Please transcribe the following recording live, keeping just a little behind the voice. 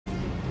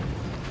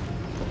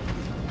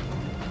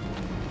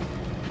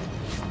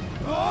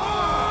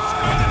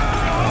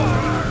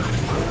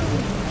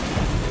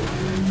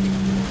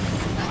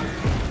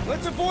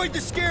Avoid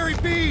the scary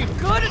beam!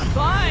 Good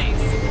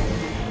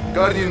advice!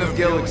 Guardian of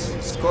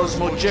Galaxies,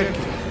 Cosmo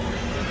checking.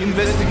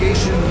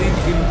 Investigation lead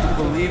him to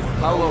believe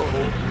Hollow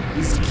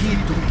is key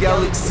to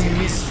galaxy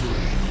mystery.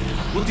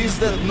 What is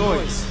that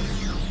noise?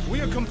 We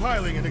are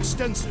compiling an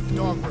extensive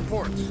dog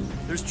report.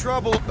 There's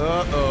trouble.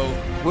 Uh-oh.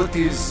 What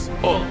is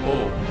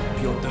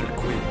Piotr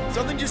Quill?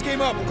 Something just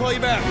came up. We'll call you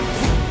back.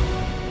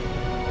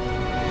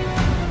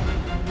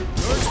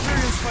 Your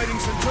experience fighting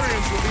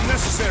Centurions will be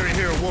necessary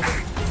here,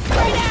 Wolverine.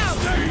 Straight out!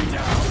 Stay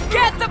down!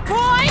 Get the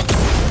point?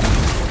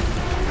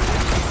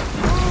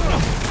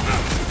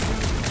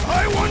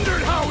 I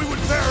wondered how we would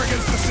fare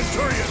against the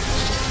Centurions.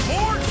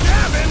 More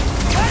jabbing,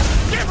 less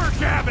gibber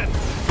jabbing.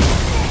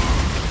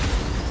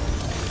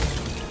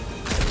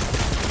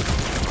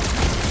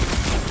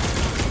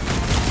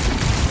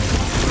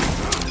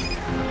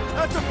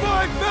 That's a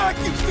fine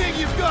vacuum thing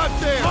you've got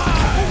there!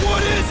 But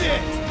what is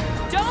it?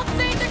 Don't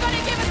think they're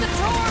gonna give us a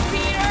tour,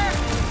 Peter!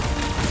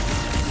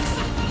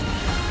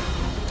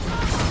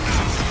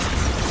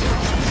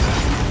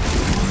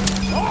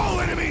 All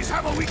enemies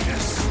have a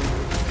weakness!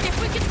 If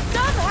we can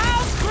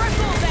somehow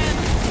cripple them!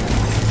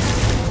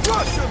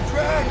 Crush them,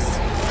 Drax!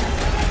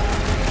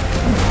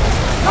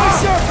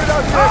 Nice effort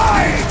out there!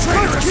 Aye,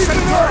 traitorous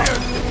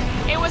Centurion!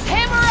 It was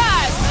him or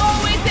us!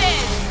 Always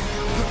is!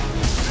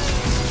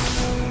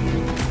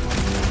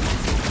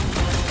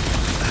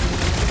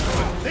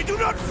 They do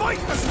not fight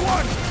as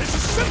one! This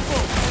is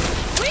simple!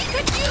 We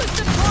could use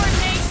some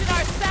coordination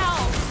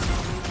ourselves!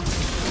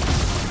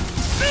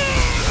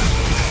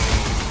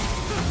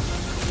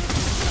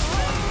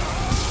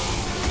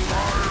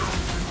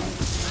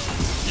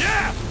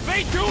 Yeah!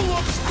 They do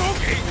look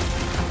spooky!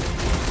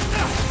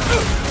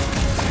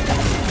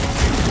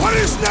 What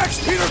is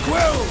next, Peter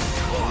Quill?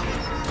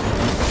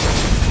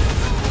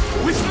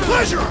 With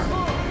pleasure!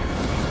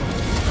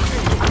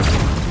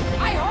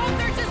 I hope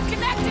they're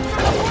disconnected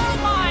from the world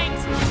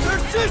lines! Their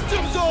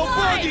system's all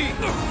buggy!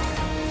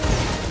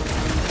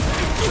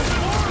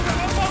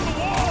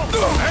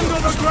 And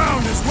on the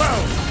ground as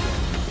well!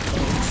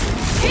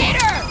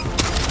 Peter!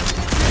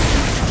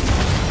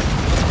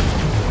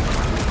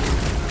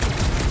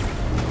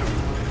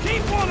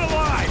 Keep one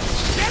alive!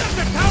 Get him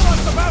to tell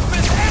us about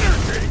this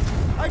energy!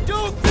 I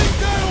don't think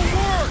that'll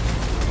work!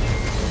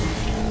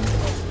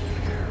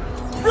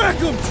 Wreck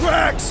 'em,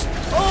 Drax!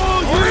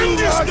 Oh, you're in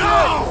this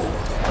now!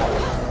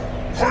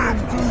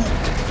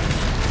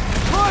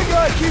 My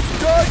guy keeps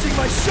dodging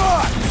my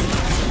shots!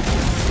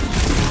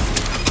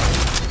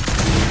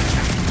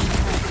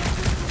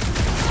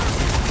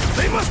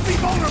 They must be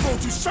vulnerable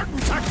to certain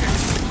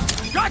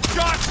tactics! Gut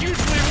shots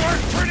usually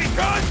work pretty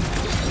good!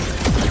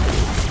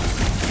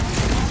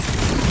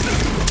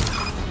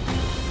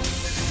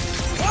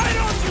 Why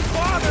don't you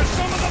bother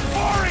some of the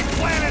boring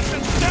planets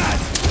instead?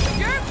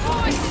 Your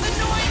voice is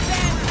annoying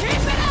them!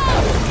 Keep it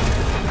up!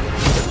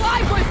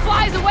 Flyboy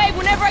flies away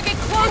whenever I get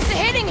close to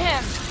hitting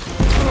him!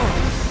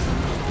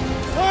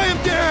 Tie him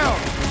down!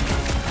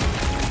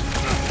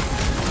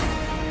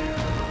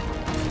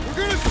 We're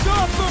gonna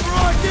stop them,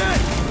 Rocket!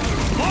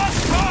 Lost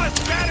cause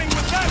batting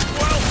with that,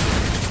 Quill!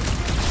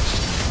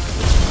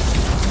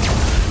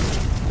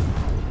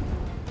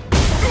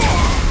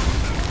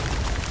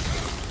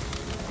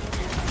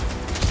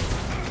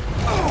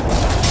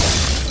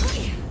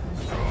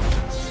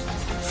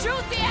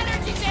 Shoot the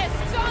energy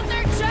discs on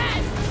their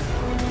chest!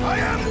 I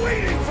am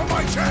waiting for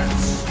my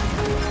chance!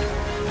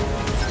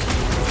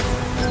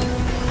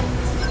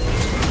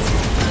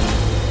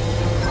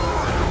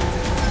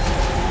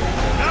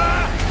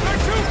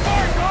 They're too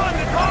far gone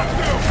to talk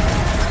to!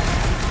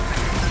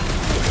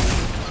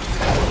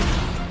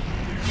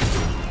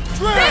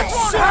 Drax, This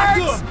won't sack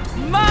hurt!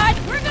 'em! Mud!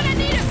 We're gonna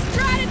need a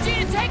strategy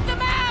to take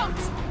them out!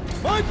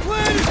 My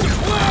plan is to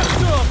blast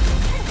them!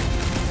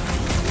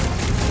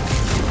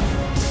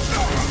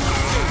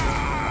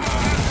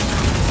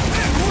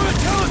 You wanna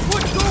tell us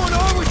what's going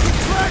on with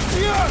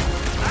Contraxia?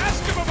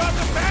 Ask him about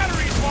the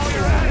batteries while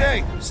you're at it!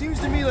 Hey, seems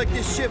to me like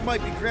this ship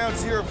might be ground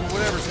zero for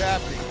whatever's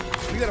happening.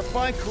 We gotta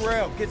find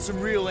Corral, get some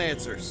real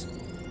answers.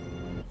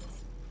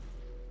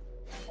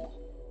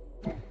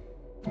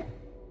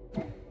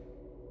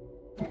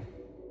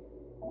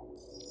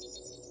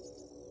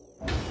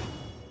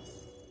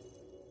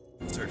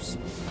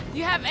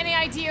 You have any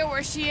idea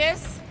where she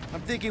is?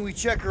 I'm thinking we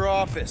check her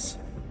office.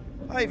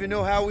 I even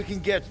know how we can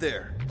get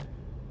there.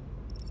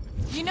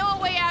 You know a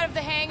way out of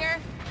the hangar?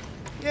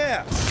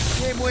 Yeah,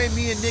 same way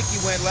me and Nikki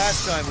went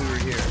last time we were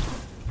here.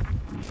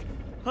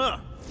 Huh,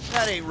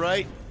 that ain't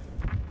right.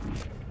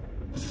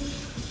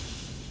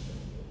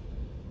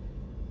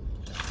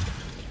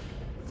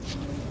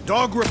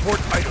 Dog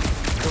report item.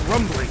 The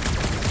rumbling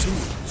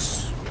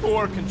continues.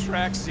 Poor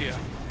Contraxia.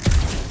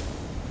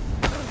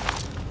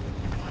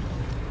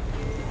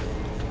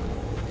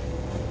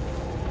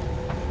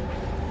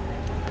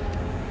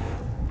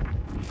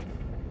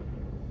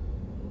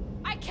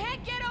 I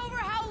can't get over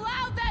how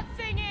loud that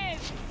thing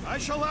is! I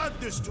shall add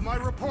this to my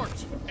report.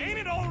 Ain't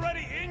it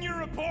already in your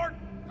report?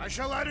 I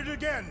shall add it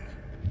again.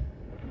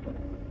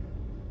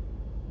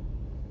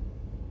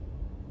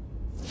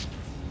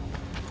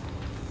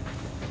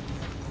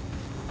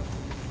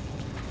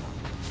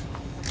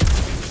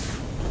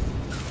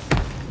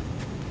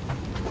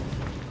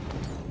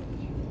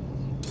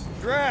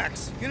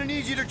 Drax, gonna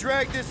need you to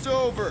drag this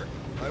over.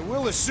 I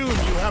will assume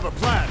you have a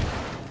plan.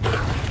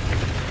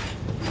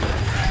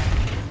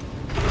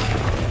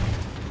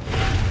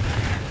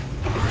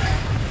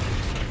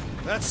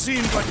 That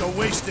seemed like a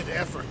wasted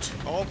effort.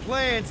 All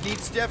plans need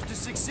steps to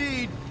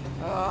succeed.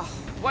 Ugh,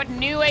 what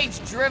new age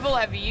drivel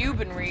have you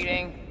been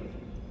reading?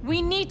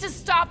 We need to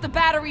stop the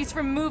batteries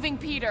from moving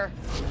Peter.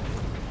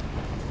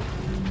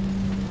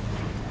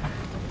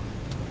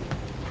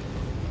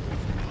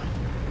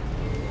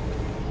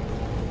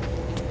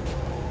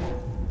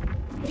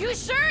 You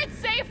sure it's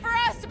safe for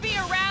us to be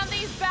around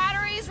these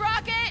batteries,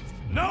 Rocket?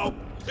 Nope!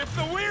 If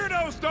the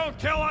weirdos don't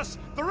kill us,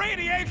 the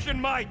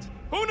radiation might!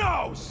 Who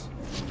knows?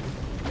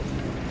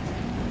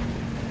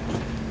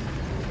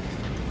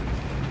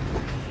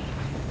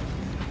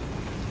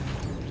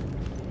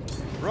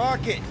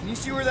 Rocket, can you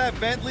see where that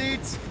vent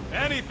leads?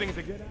 Anything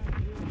to get out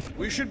of here.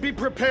 We should be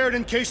prepared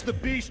in case the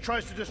beast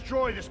tries to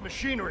destroy this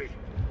machinery.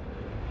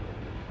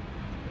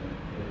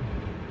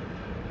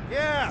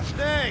 Yeah,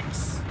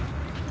 thanks.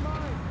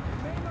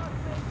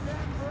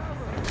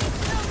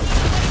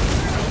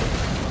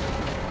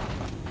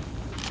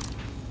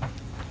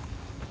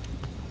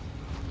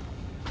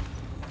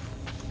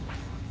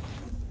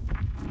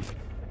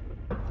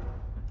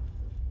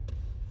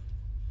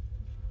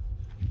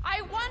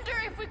 I wonder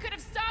if we could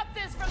have stopped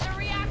this from the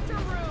reactor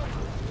room.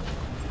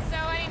 So,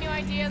 any new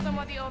ideas on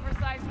what the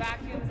oversized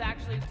vacuum is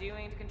actually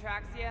doing to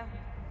Contraxia?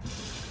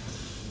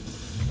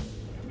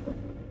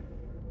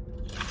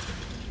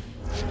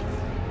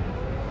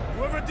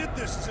 Whoever did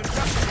this is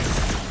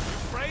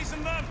investigating.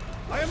 Praising them?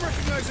 I am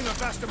recognizing a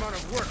vast amount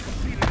of work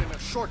completed in a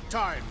short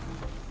time.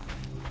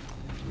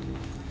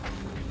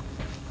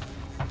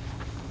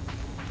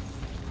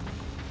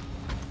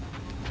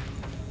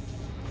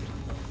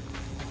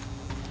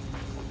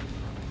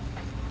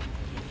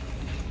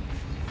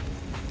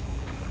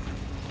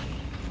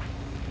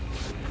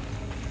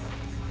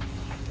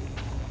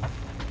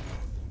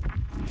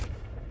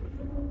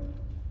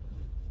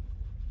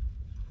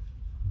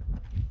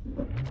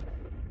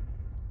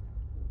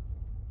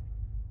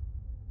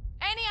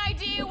 Any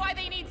idea why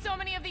they need so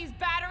many of these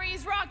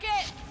batteries,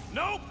 Rocket?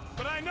 Nope,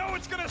 but I know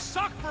it's gonna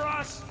suck for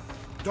us!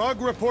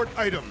 Dog report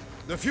item.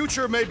 The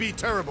future may be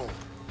terrible.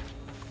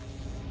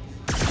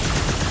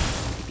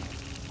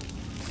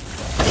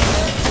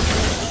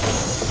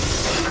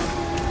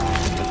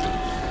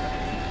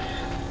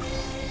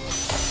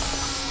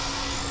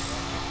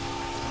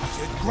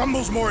 It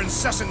grumbles more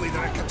incessantly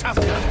than a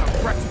catapult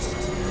at breakfast.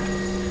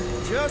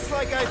 Just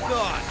like I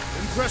thought.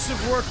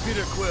 Impressive work,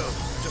 Peter Quill.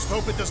 Just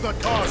hope it does not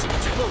cause an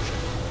explosion.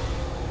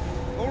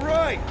 All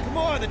right, come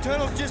on, the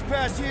tunnel's just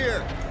past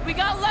here. We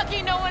got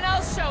lucky no one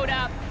else showed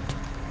up.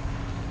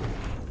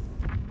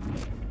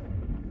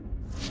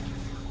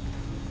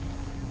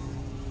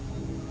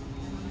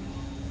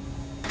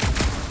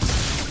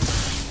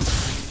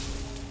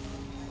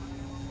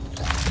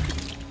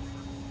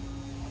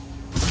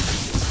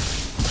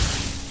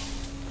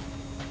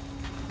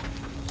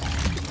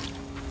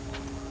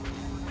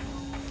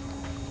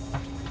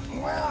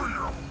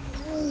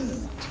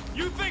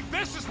 You think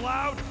this is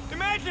loud?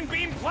 Imagine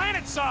being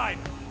planet-side!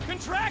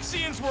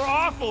 Contraxians were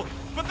awful,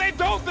 but they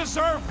don't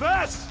deserve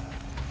this!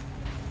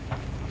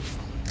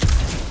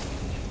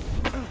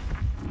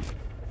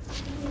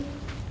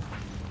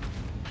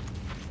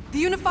 The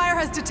Unifier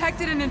has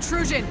detected an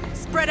intrusion.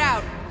 Spread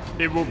out.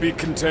 It will be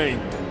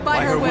contained.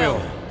 By her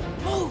will.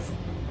 Move!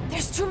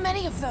 There's too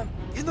many of them.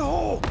 In the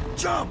hole,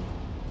 jump!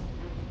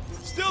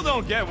 Still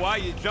don't get why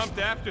you jumped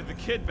after the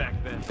kid back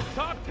then.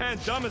 Top 10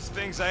 dumbest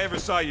things I ever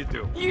saw you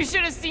do. You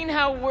should have seen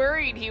how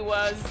worried he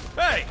was.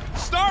 Hey,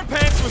 Star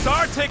Pants was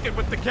our ticket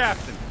with the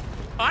captain.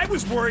 I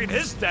was worried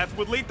his death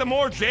would lead to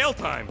more jail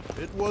time.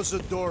 It was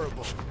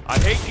adorable. I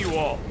hate you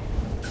all.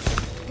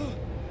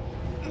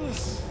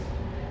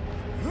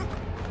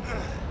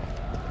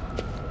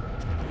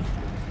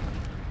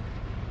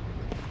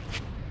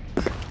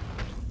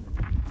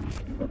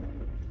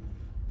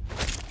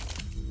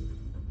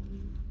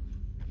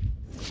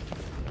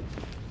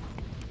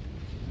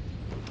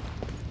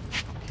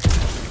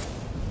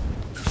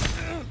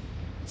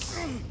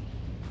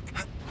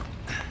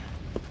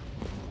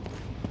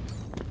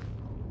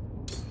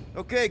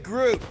 Okay,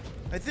 Groot.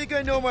 I think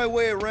I know my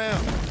way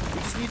around. We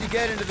just need to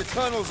get into the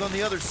tunnels on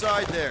the other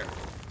side there.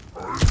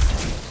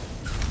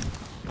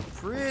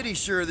 Pretty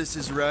sure this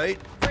is right.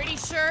 Pretty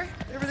sure?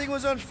 Everything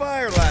was on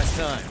fire last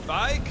time. If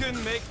I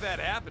couldn't make that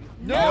happen.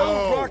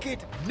 No,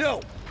 Rocket,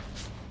 no!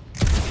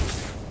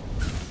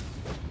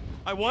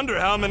 I wonder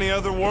how many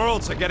other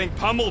worlds are getting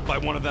pummeled by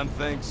one of them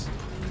things.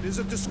 It is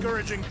a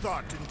discouraging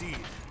thought, indeed.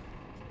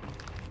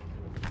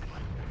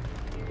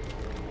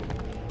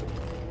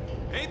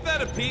 Ain't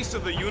that a piece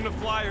of the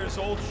Uniflyer's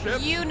old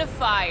ship?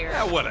 Unifier.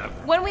 Yeah, whatever.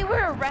 When we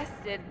were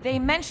arrested, they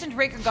mentioned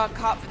Raker got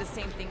caught for the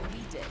same thing we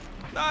did.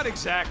 Not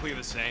exactly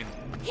the same.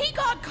 He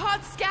got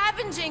caught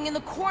scavenging in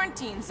the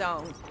quarantine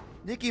zone.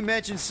 Nikki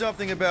mentioned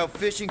something about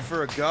fishing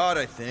for a god,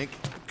 I think.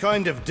 What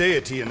kind of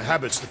deity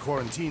inhabits the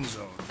quarantine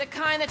zone? The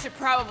kind that should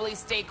probably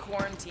stay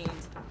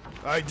quarantined.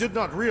 I did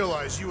not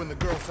realize you and the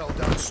girl fell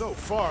down so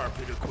far,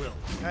 Peter Quill.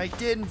 I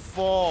didn't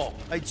fall.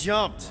 I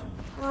jumped.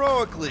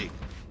 Heroically.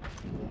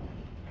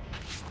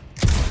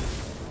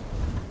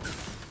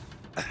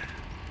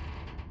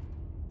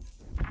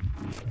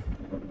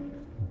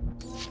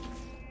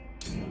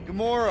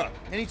 Gamora,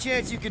 any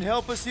chance you can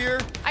help us here?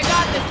 I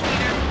got this,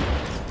 Peter.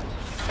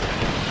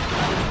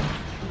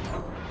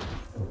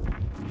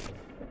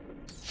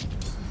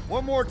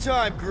 One more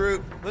time,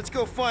 Groot. Let's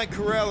go find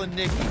Karel and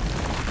Nikki.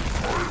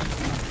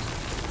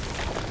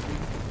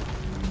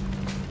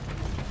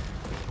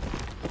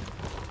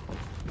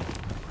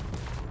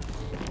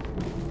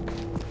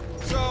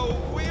 So,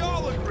 we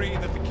all agree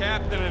that the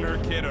captain and her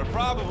kid are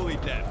probably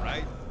dead,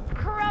 right?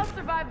 Karel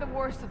survived the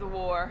worst of the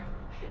war.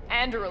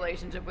 And a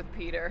relationship with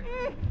Peter.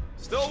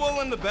 Still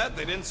willing to bet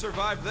they didn't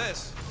survive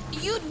this.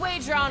 You'd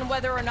wager on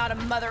whether or not a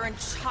mother and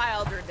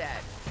child are dead.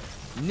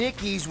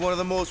 Nikki's one of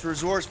the most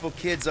resourceful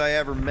kids I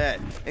ever met,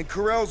 and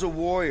Karel's a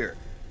warrior.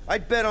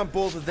 I'd bet on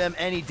both of them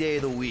any day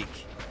of the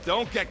week.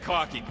 Don't get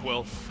cocky,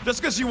 Quill.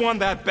 Just because you won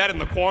that bet in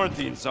the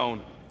quarantine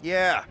zone.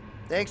 Yeah,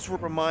 thanks for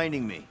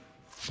reminding me.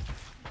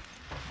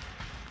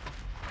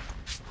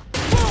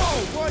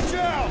 Whoa! Watch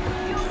out!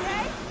 You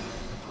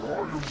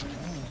okay?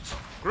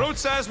 Groot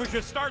says we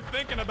should start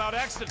thinking about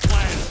exit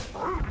plans.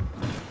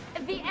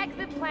 The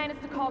exit plan is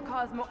to call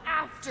Cosmo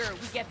after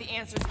we get the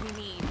answers we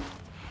need.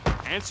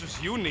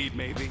 Answers you need,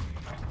 maybe.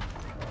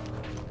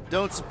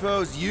 Don't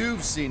suppose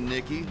you've seen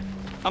Nikki?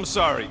 I'm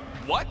sorry,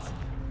 what?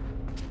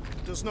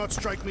 Does not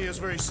strike me as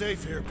very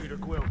safe here, Peter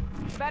Quill.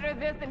 Better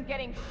this than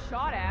getting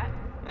shot at.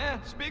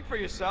 Speak for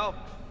yourself.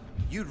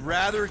 You'd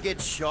rather get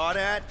shot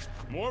at?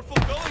 More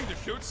fulfilling to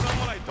shoot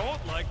someone I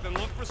don't like than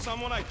look for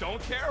someone I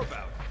don't care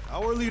about.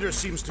 Our leader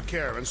seems to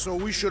care, and so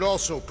we should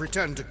also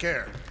pretend to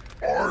care.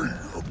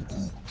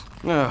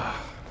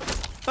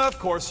 Of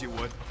course you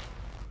would.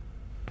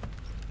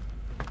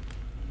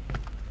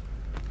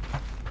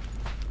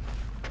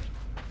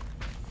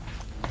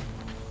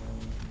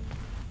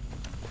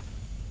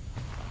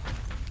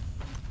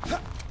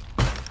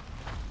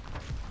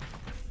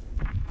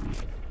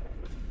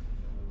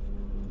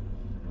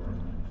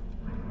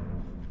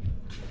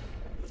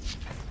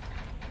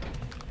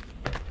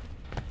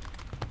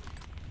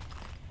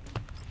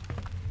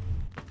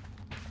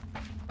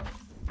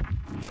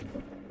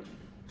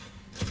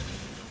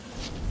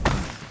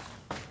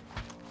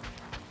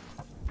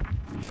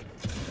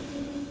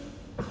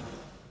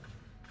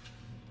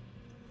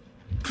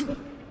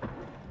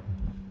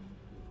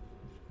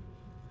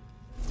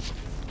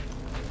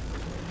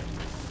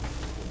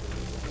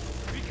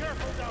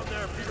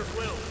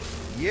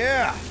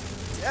 Yeah,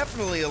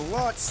 definitely a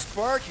lot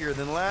sparkier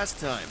than last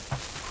time.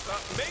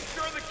 Make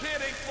sure the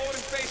kid ain't floating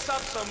face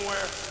up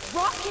somewhere.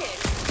 Rocket!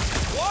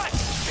 What?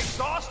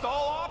 Exhaust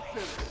all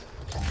options.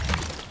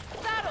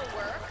 That'll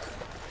work.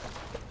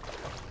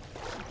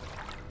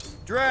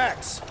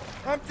 Drax,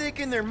 I'm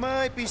thinking there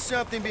might be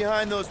something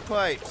behind those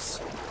pipes.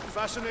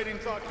 Fascinating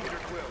thought, Peter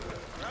Quill.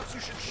 Perhaps you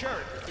should share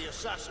it with the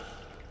assassin.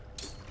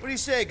 What do you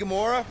say,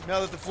 Gamora, now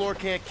that the floor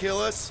can't kill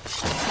us?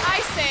 I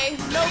say,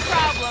 no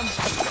problem.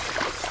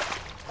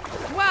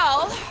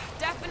 Well,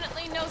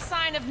 definitely no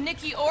sign of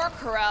Nikki or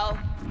Karel.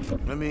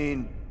 I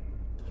mean,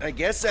 I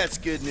guess that's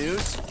good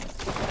news.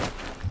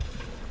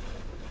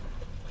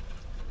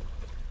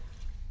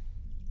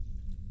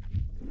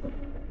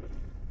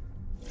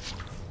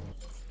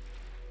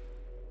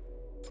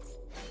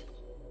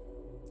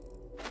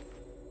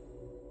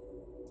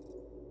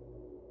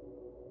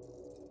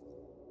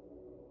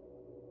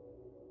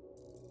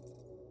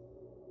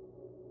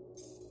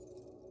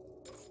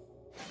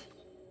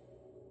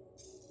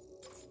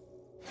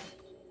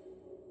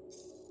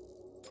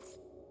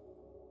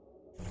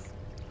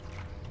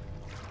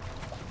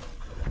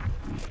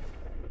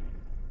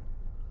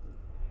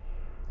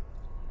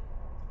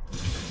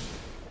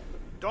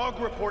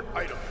 Dog report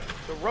item.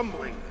 The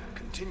rumbling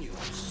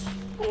continues.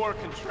 Or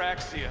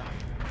Contraxia.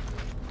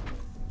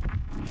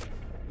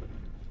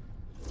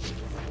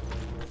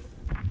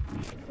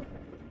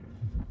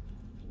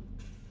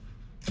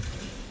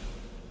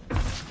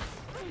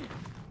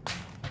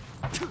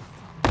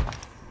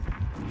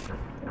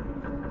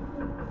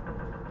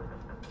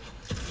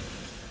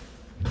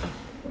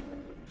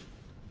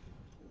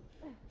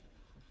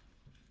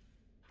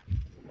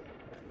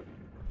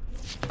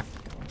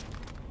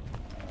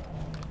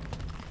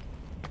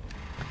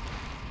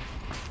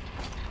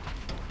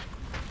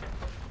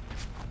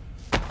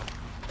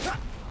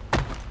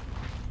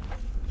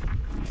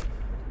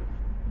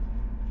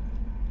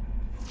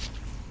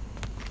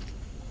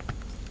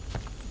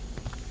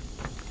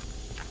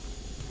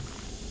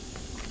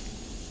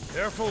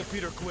 Careful,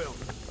 Peter Quill.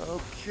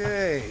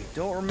 Okay,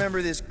 don't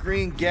remember this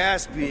green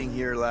gas being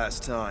here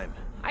last time.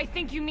 I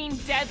think you mean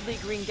deadly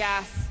green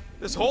gas.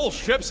 This whole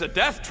ship's a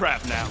death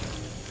trap now.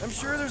 I'm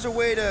sure there's a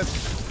way to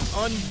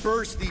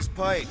unburst these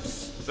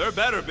pipes. There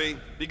better be,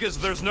 because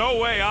there's no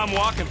way I'm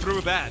walking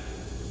through that.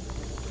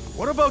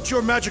 What about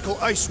your magical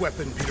ice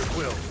weapon, Peter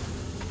Quill?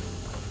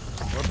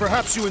 Or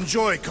perhaps you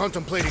enjoy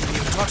contemplating the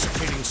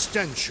intoxicating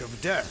stench of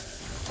death.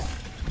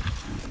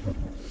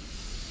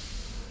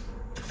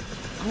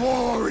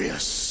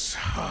 Glorious.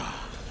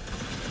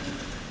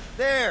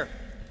 There,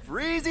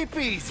 freezy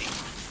peasy.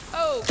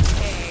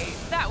 Okay,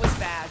 that was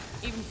bad,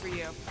 even for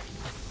you.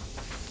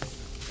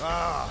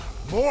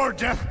 More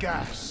death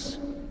gas.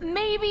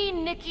 Maybe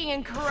Nikki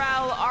and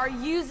Corral are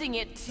using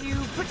it to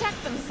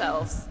protect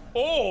themselves.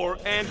 Or,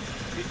 and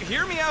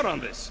hear me out on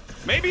this,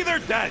 maybe they're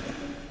dead.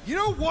 You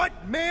know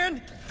what,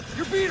 man?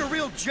 You're being a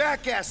real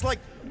jackass, like,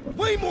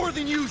 way more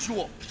than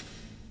usual.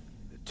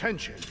 The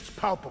tension is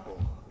palpable.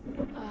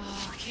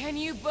 Oh, can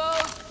you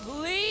both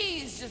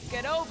please just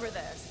get over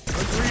this?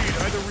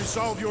 Agreed. Either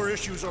resolve your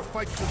issues or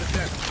fight to the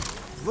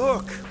death.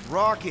 Look,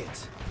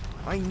 Rocket.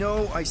 I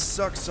know I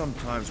suck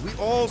sometimes. We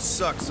all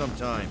suck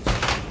sometimes.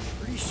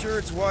 Pretty sure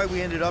it's why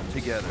we ended up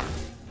together.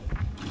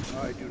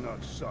 I do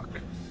not suck.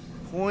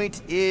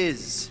 Point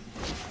is,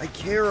 I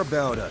care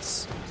about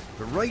us.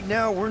 But right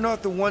now, we're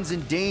not the ones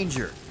in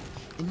danger.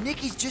 And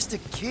Nikki's just a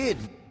kid,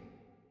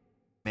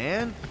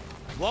 man.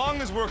 As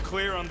long as we're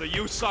clear on the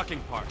you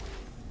sucking part.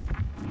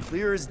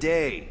 Clear as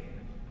day.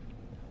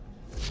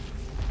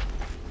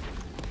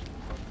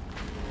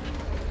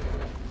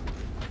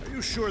 Are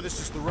you sure this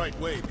is the right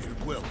way, Peter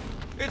Quill?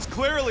 It's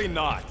clearly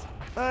not.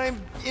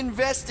 I'm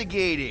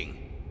investigating.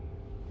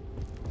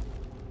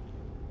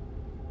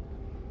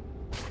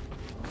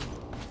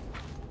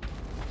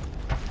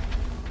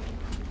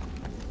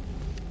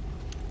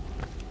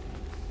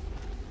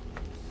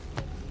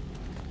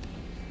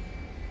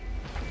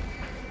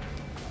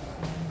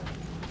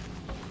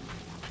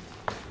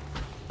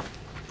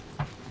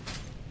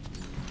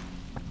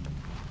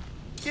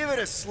 Give it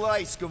a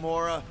slice,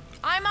 Gamora.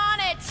 I'm on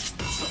it!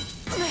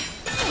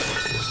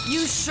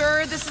 You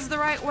sure this is the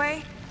right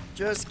way?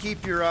 Just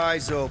keep your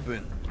eyes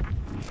open.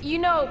 You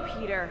know,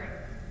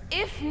 Peter,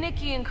 if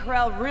Nikki and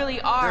Corral really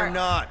are... They're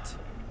not.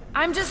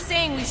 I'm just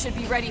saying we should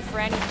be ready for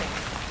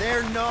anything.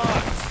 They're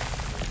not.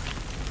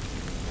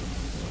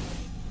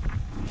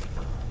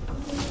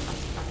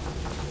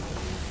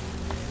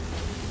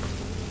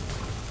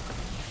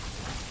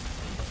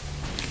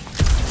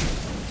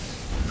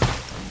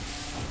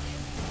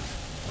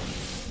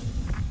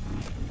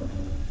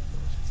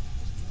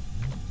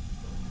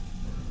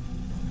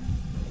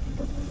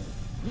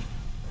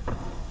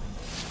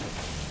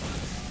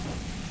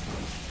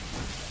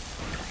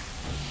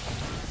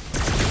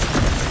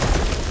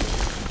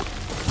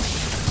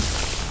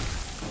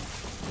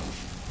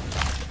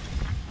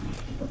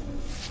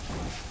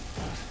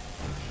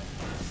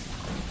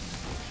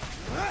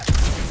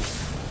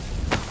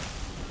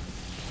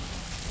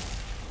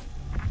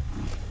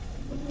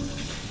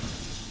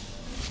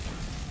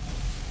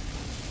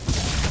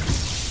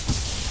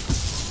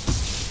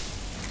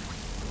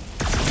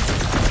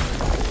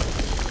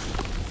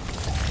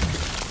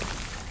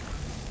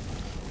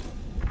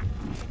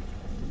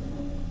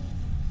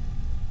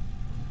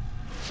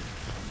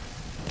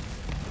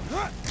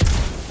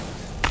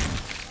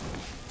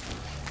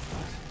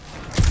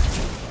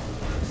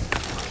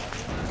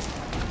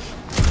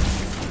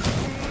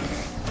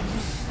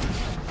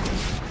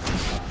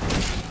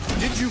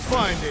 Did you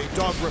find a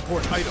dog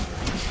report item?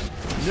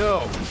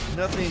 No,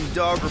 nothing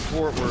dog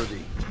report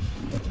worthy.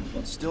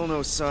 Still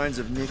no signs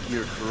of Nikki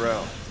or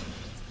Corral.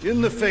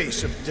 In the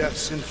face of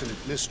death's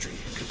infinite mystery,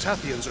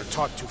 Catathians are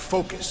taught to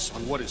focus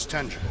on what is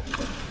tangible.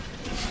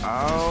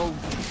 I'll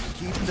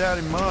keep that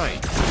in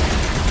mind.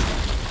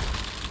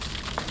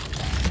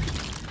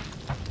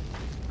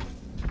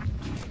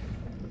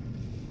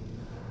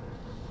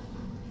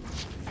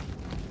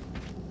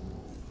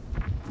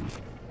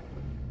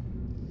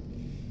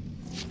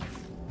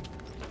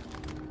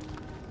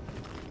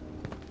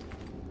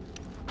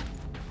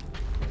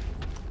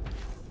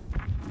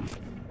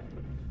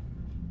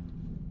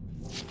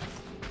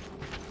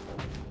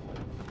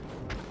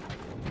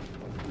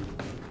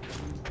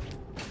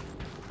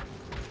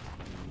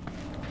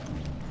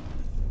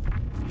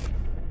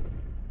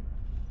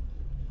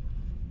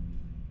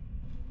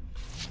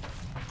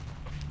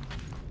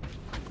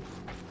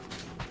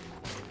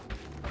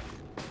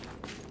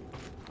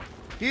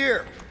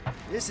 Here!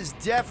 This is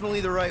definitely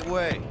the right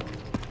way.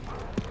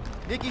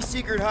 Nikki's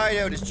secret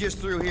hideout is just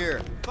through here.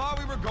 Thought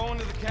we were going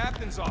to the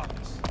captain's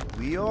office.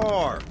 We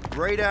are,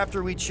 right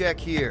after we check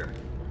here.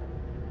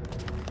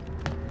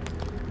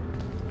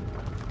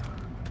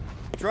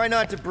 Try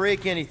not to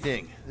break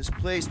anything. This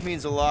place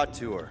means a lot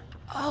to her.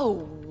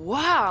 Oh,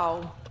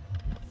 wow.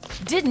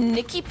 Did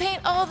Nikki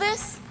paint all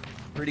this?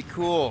 Pretty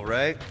cool,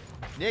 right?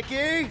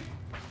 Nikki?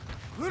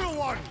 Little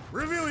one,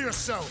 reveal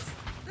yourself!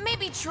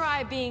 Maybe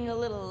try being a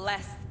little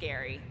less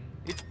scary.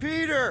 It's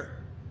Peter!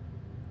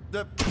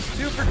 The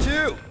 2 for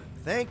 2.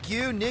 Thank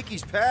you,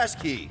 Nikki's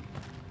passkey.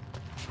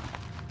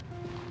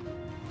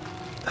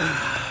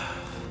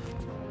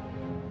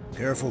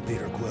 Careful,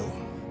 Peter Quill.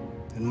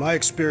 In my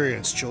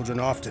experience, children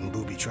often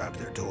booby-trap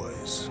their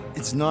toys.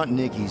 It's not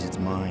Nikki's, it's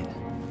mine.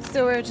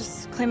 So we're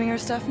just claiming her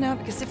stuff now?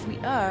 Because if we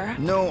are...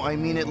 No, I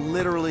mean it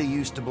literally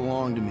used to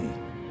belong to me.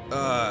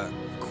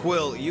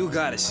 Quill, you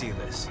gotta see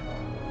this.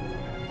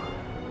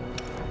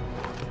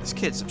 This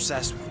kid's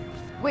obsessed with you.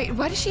 Wait,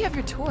 why does she have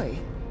your toy?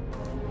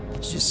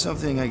 It's just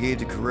something I gave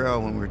to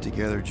Corell when we were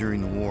together during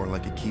the war,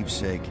 like a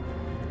keepsake.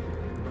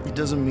 It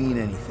doesn't mean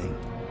anything.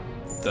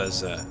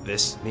 Does,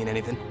 this mean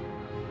anything?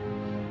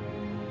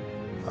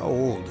 How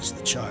old is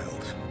the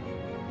child?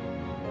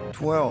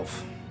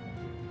 12.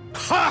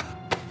 Ha!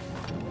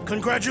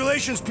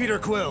 Congratulations, Peter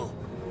Quill.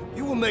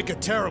 You will make a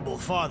terrible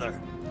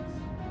father.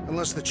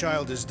 Unless the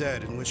child is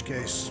dead, in which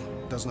case,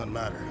 it does not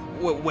matter.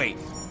 Wait.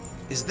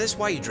 Is this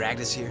why you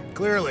dragged us here?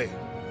 Clearly,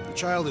 the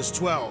child is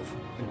 12,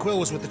 and Quill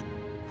was with the...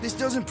 This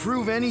doesn't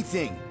prove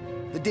anything.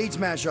 The dates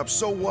match up,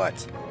 so what?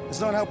 It's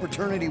not how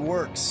paternity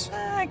works.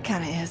 It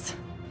kinda is.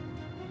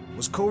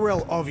 Was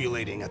Corell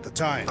ovulating at the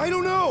time? I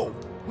don't know!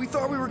 We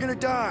thought we were gonna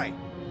die.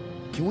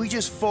 Can we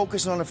just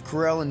focus on if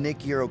Corell and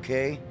Nikki are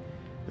okay?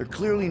 They're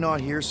clearly not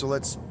here, so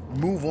let's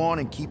move on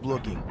and keep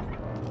looking.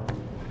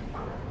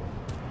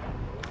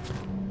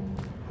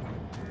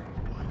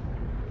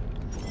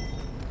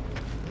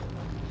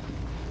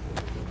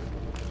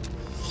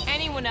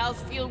 Anyone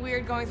else feel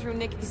weird going through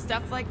Nikki's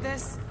stuff like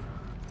this?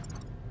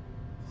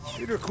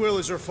 Peter Quill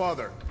is her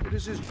father. It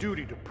is his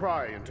duty to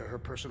pry into her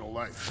personal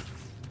life.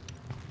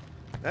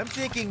 I'm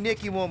thinking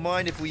Nikki won't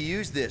mind if we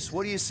use this.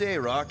 What do you say,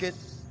 Rocket?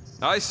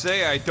 I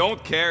say I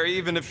don't care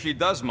even if she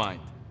does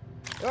mind.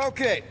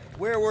 Okay,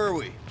 where were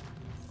we?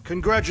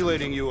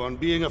 Congratulating you on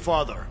being a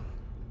father.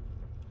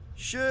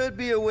 Should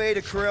be a way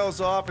to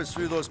Corell's office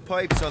through those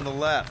pipes on the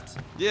left.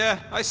 Yeah,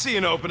 I see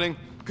an opening.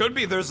 Could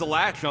be there's a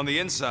latch on the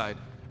inside.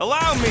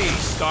 Allow me,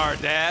 Star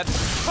Dad.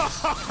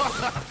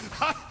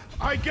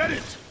 I get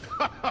it!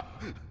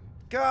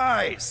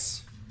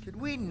 Guys, could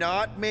we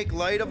not make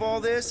light of all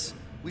this?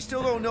 We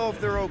still don't know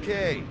if they're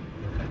okay.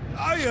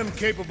 I am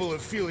capable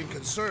of feeling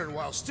concern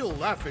while still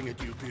laughing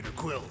at you, Peter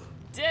Quill.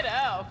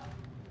 Ditto.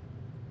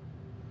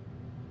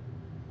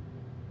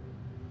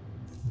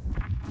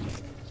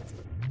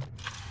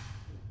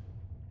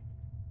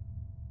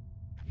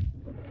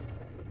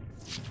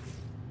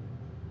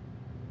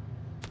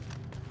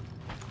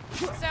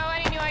 So,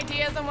 any new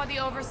ideas on what the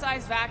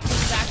oversized vacuum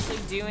is actually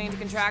doing to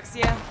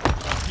Contraxia?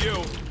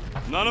 You.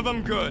 None of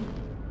them good.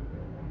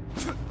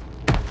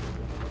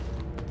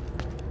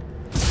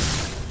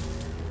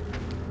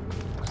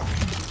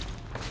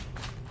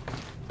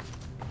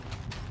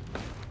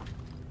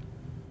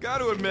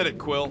 Gotta admit it,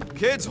 Quill.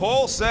 Kid's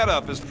whole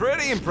setup is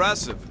pretty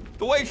impressive.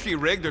 The way she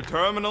rigged her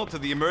terminal to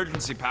the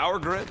emergency power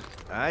grid.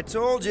 I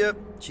told you,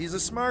 she's a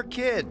smart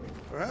kid.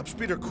 Perhaps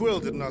Peter Quill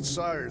did not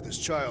sire this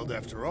child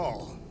after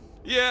all.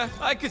 Yeah,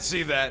 I could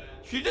see that.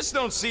 She just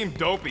don't seem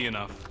dopey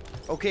enough.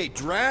 Okay,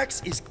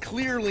 Drax is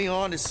clearly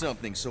onto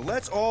something, so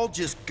let's all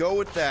just go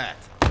with that.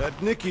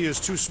 That Nikki is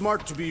too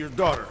smart to be your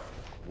daughter.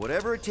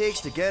 Whatever it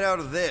takes to get out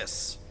of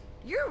this.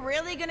 You're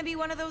really gonna be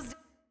one of those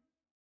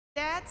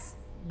dads?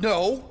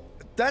 No,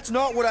 that's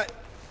not what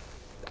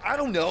I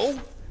don't know.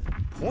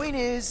 Point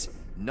is,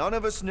 none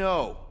of us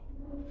know.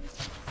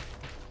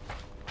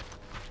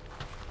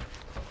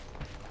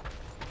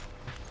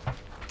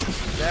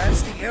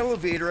 That's the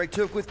elevator I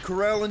took with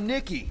Corell and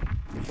Nikki.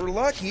 If we're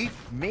lucky,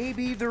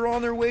 maybe they're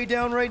on their way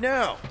down right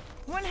now.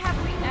 When have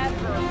we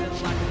ever been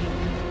lucky?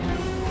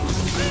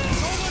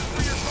 Don't look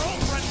for your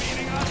girlfriend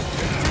meeting us.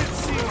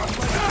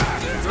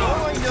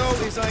 All I know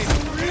is I'm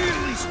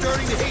really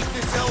starting to hate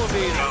this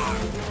elevator.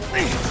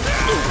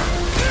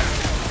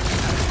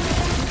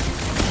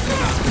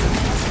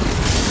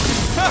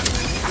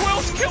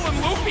 Quill's killing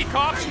loopy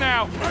cops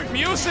now.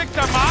 Music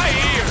to my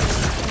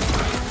ears.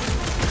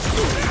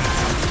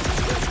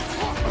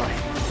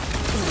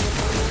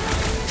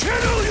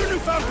 Channel your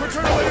newfound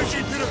paternal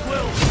energy, Peter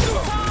Quill!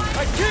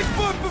 I kicked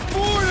butt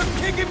before and I'm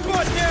kicking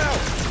butt now!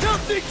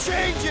 Nothing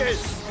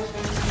changes!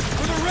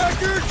 For the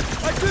record,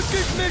 I took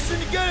this mission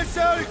to get us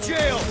out of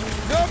jail.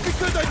 Not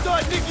because I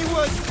thought Nikki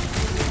was,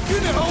 you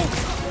know.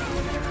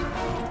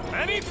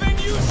 Anything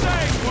you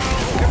say,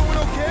 Quill. Everyone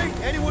okay?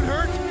 Anyone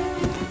hurt?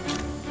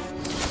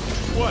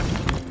 What?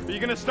 Are you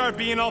gonna start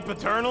being all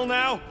paternal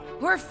now?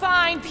 We're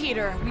fine,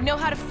 Peter. We know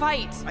how to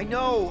fight. I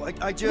know,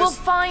 I just... We'll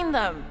find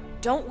them.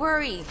 Don't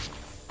worry.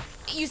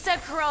 You said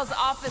Corell's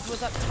office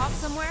was up top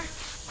somewhere?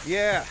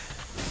 Yeah,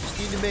 just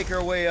need to make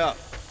our way up.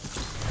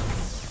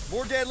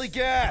 More deadly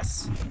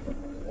gas!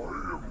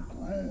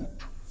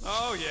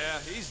 Oh yeah,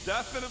 he's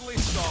definitely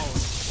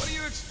solid. What do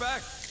you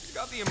expect? He's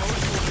got the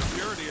emotional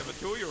maturity of a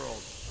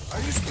 2-year-old.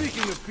 Are you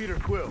speaking of Peter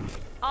Quill?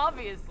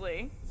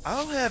 Obviously.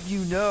 I'll have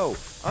you know,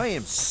 I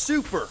am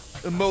super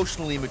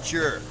emotionally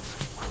mature.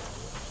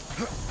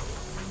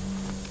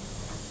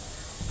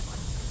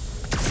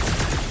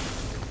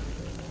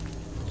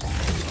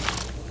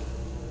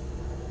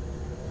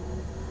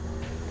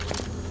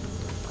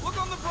 Look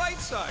on the bright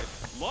side.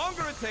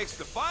 Longer it takes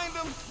to find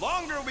them,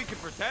 longer we can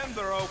pretend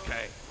they're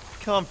okay.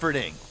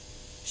 Comforting.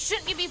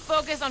 Shouldn't you be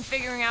focused on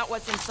figuring out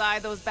what's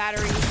inside those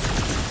batteries?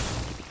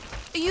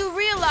 You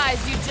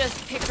realize you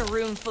just picked a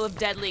room full of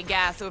deadly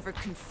gas over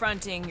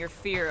confronting your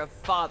fear of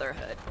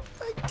fatherhood.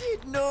 I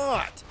did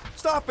not!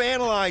 Stop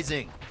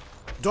analyzing!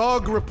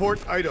 Dog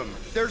report item.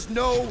 There's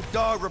no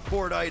dog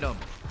report item.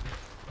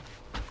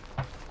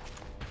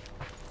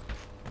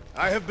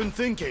 I have been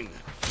thinking.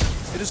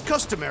 It is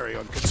customary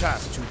on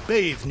Katath to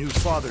bathe new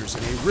fathers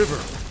in a river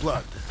of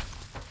blood.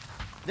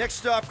 Next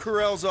stop,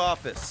 Corell's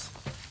office.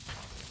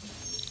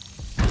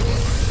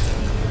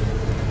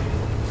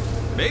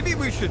 Maybe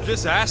we should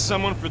just ask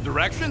someone for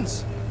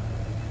directions?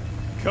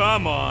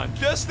 Come on,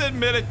 just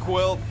admit it,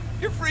 Quill.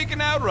 You're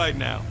freaking out right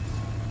now.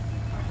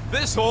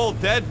 This whole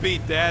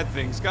deadbeat dad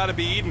thing's gotta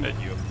be eating at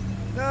you.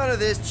 None of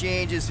this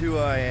changes who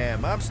I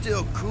am. I'm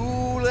still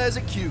cool as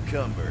a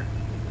cucumber.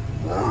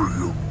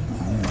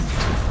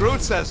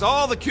 Groot says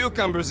all the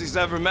cucumbers he's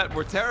ever met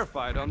were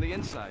terrified on the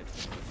inside.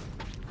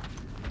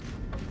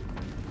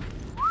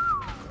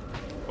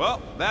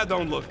 Well, that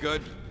don't look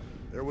good.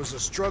 There was a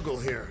struggle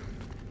here.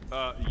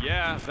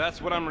 Yeah,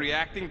 that's what I'm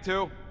reacting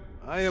to.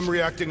 I am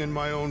reacting in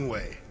my own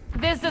way.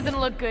 This doesn't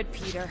look good,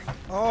 Peter.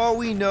 All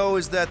we know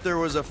is that there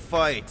was a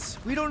fight.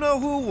 We don't know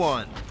who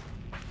won.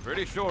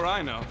 Pretty sure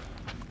I know.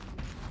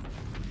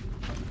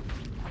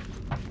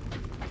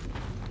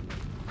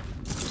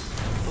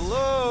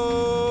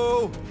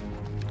 Hello?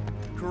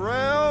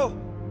 Corell?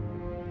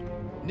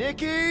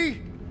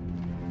 Nikki?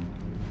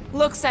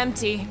 Looks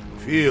empty.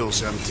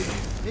 Feels empty.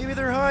 Maybe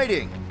they're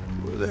hiding.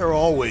 There are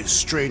always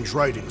strange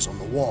writings on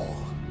the wall.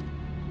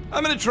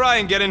 I'm gonna try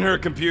and get in her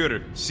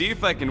computer, see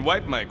if I can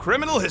wipe my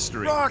criminal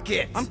history.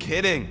 Rocket! I'm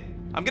kidding.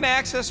 I'm gonna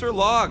access her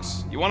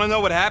logs. You wanna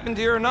know what happened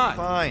here or not?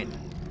 Fine.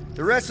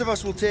 The rest of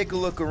us will take a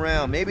look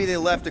around. Maybe they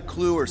left a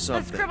clue or The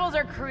something. scribbles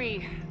are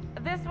Cree.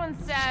 This one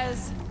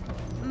says,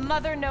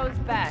 Mother knows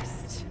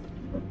best.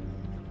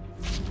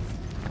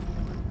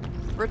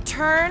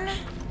 Return?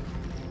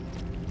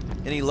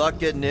 Any luck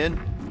getting in?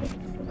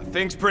 The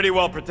thing's pretty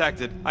well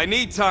protected. I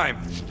need time.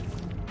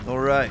 All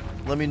right,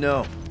 let me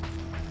know.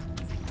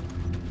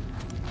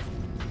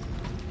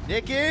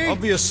 Nikki?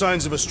 Obvious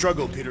signs of a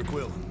struggle, Peter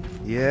Quill.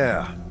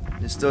 Yeah,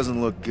 this doesn't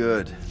look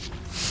good.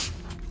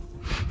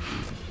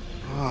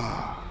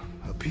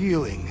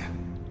 Appealing.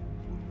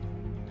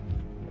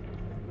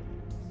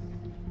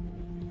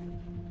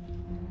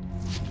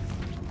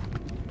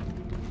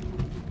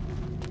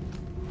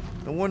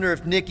 I wonder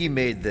if Nikki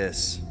made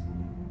this.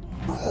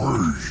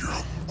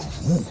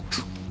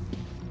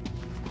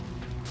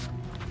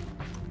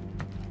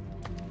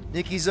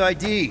 Nikki's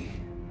ID.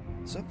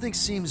 Something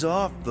seems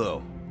off,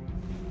 though.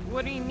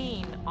 What do you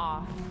mean,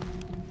 off?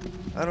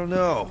 I don't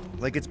know.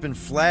 Like it's been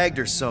flagged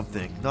or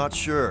something. Not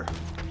sure.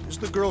 Is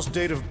the girl's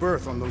date of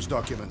birth on those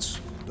documents?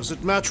 Does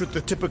it match with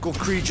the typical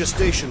Kree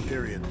gestation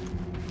period?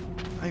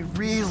 I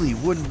really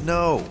wouldn't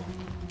know.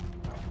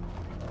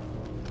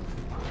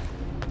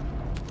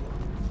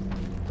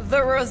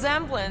 The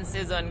resemblance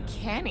is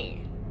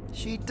uncanny.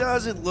 She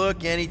doesn't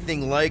look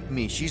anything like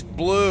me. She's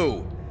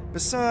blue.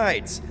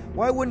 Besides,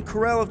 why wouldn't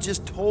Corell have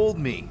just told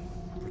me?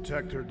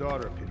 Protect her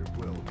daughter, Peter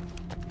Quill.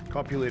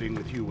 Copulating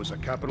with you was a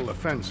capital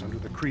offense under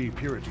the Kree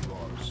purity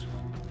laws.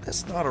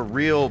 That's not a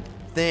real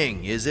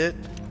thing, is it?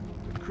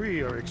 The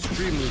Kree are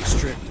extremely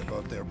strict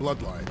about their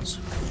bloodlines.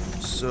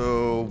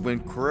 So,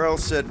 when Corell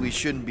said we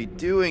shouldn't be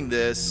doing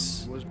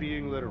this... He was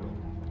being literal.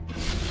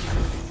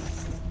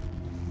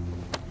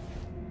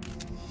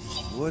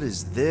 What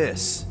is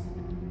this?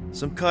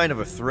 Some kind of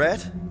a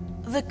threat?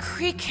 The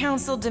Kree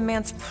Council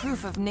demands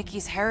proof of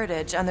Nikki's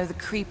heritage under the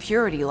Kree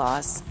purity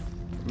laws.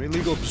 From a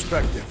legal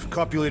perspective,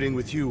 copulating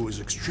with you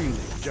is extremely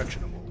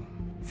objectionable.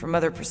 From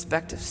other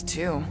perspectives,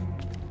 too.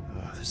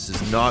 Oh, this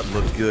does not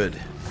look good.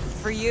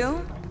 For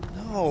you?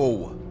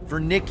 No, for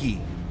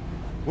Nikki.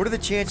 What are the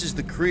chances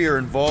the Kree are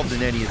involved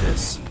in any of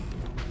this?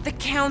 The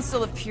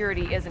Council of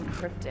Purity isn't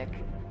cryptic.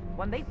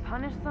 When they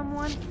punish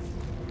someone,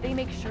 they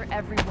make sure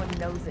everyone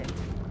knows it.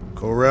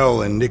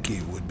 Corell and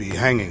Nikki would be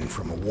hanging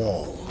from a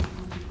wall.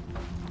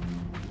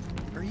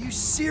 Are you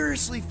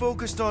seriously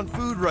focused on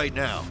food right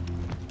now?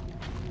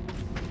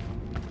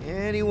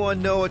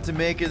 Anyone know what to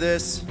make of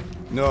this?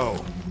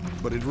 No,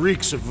 but it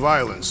reeks of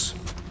violence.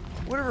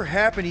 Whatever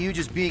happened to you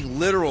just being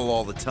literal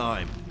all the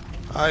time?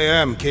 I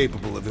am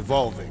capable of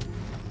evolving.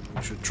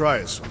 You should try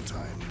it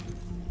sometime.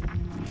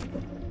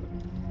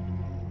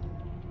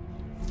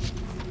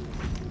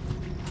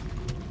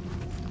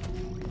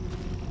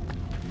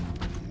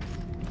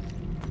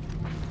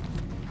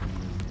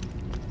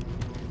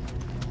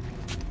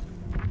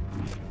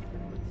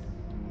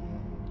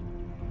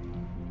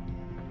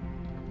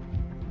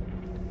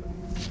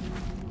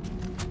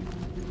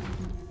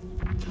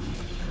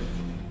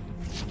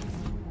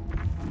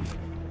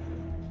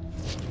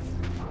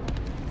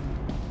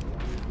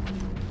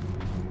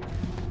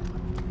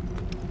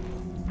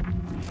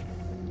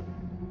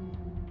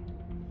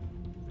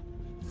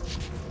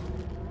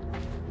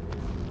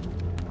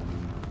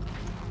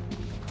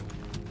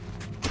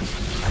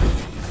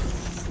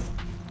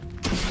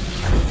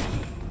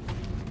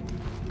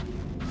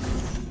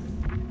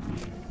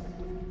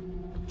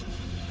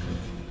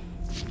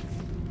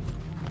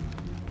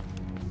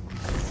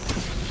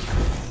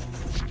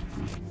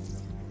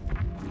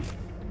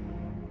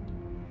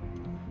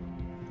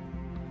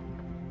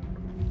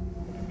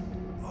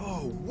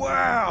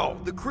 Wow!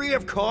 The Kree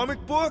have comic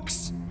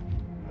books?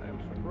 I am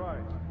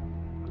surprised.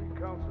 The Kree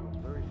Council is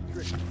very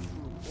strict in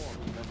food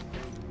forms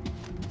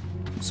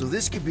and So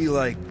this could be,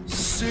 like,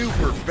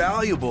 super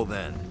valuable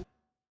then.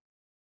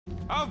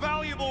 How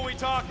valuable are we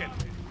talking?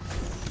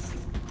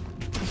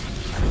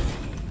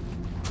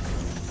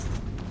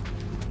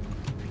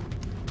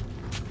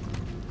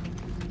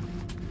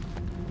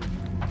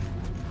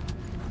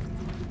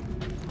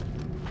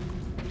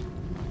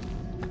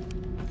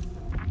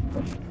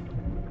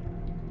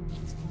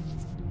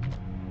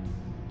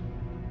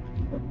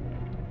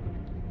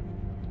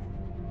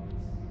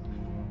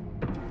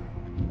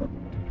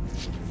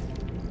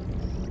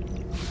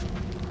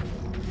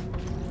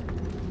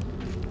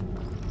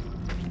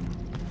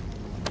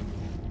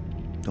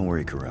 Don't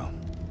worry, Carell.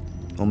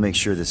 We'll make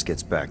sure this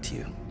gets back to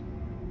you.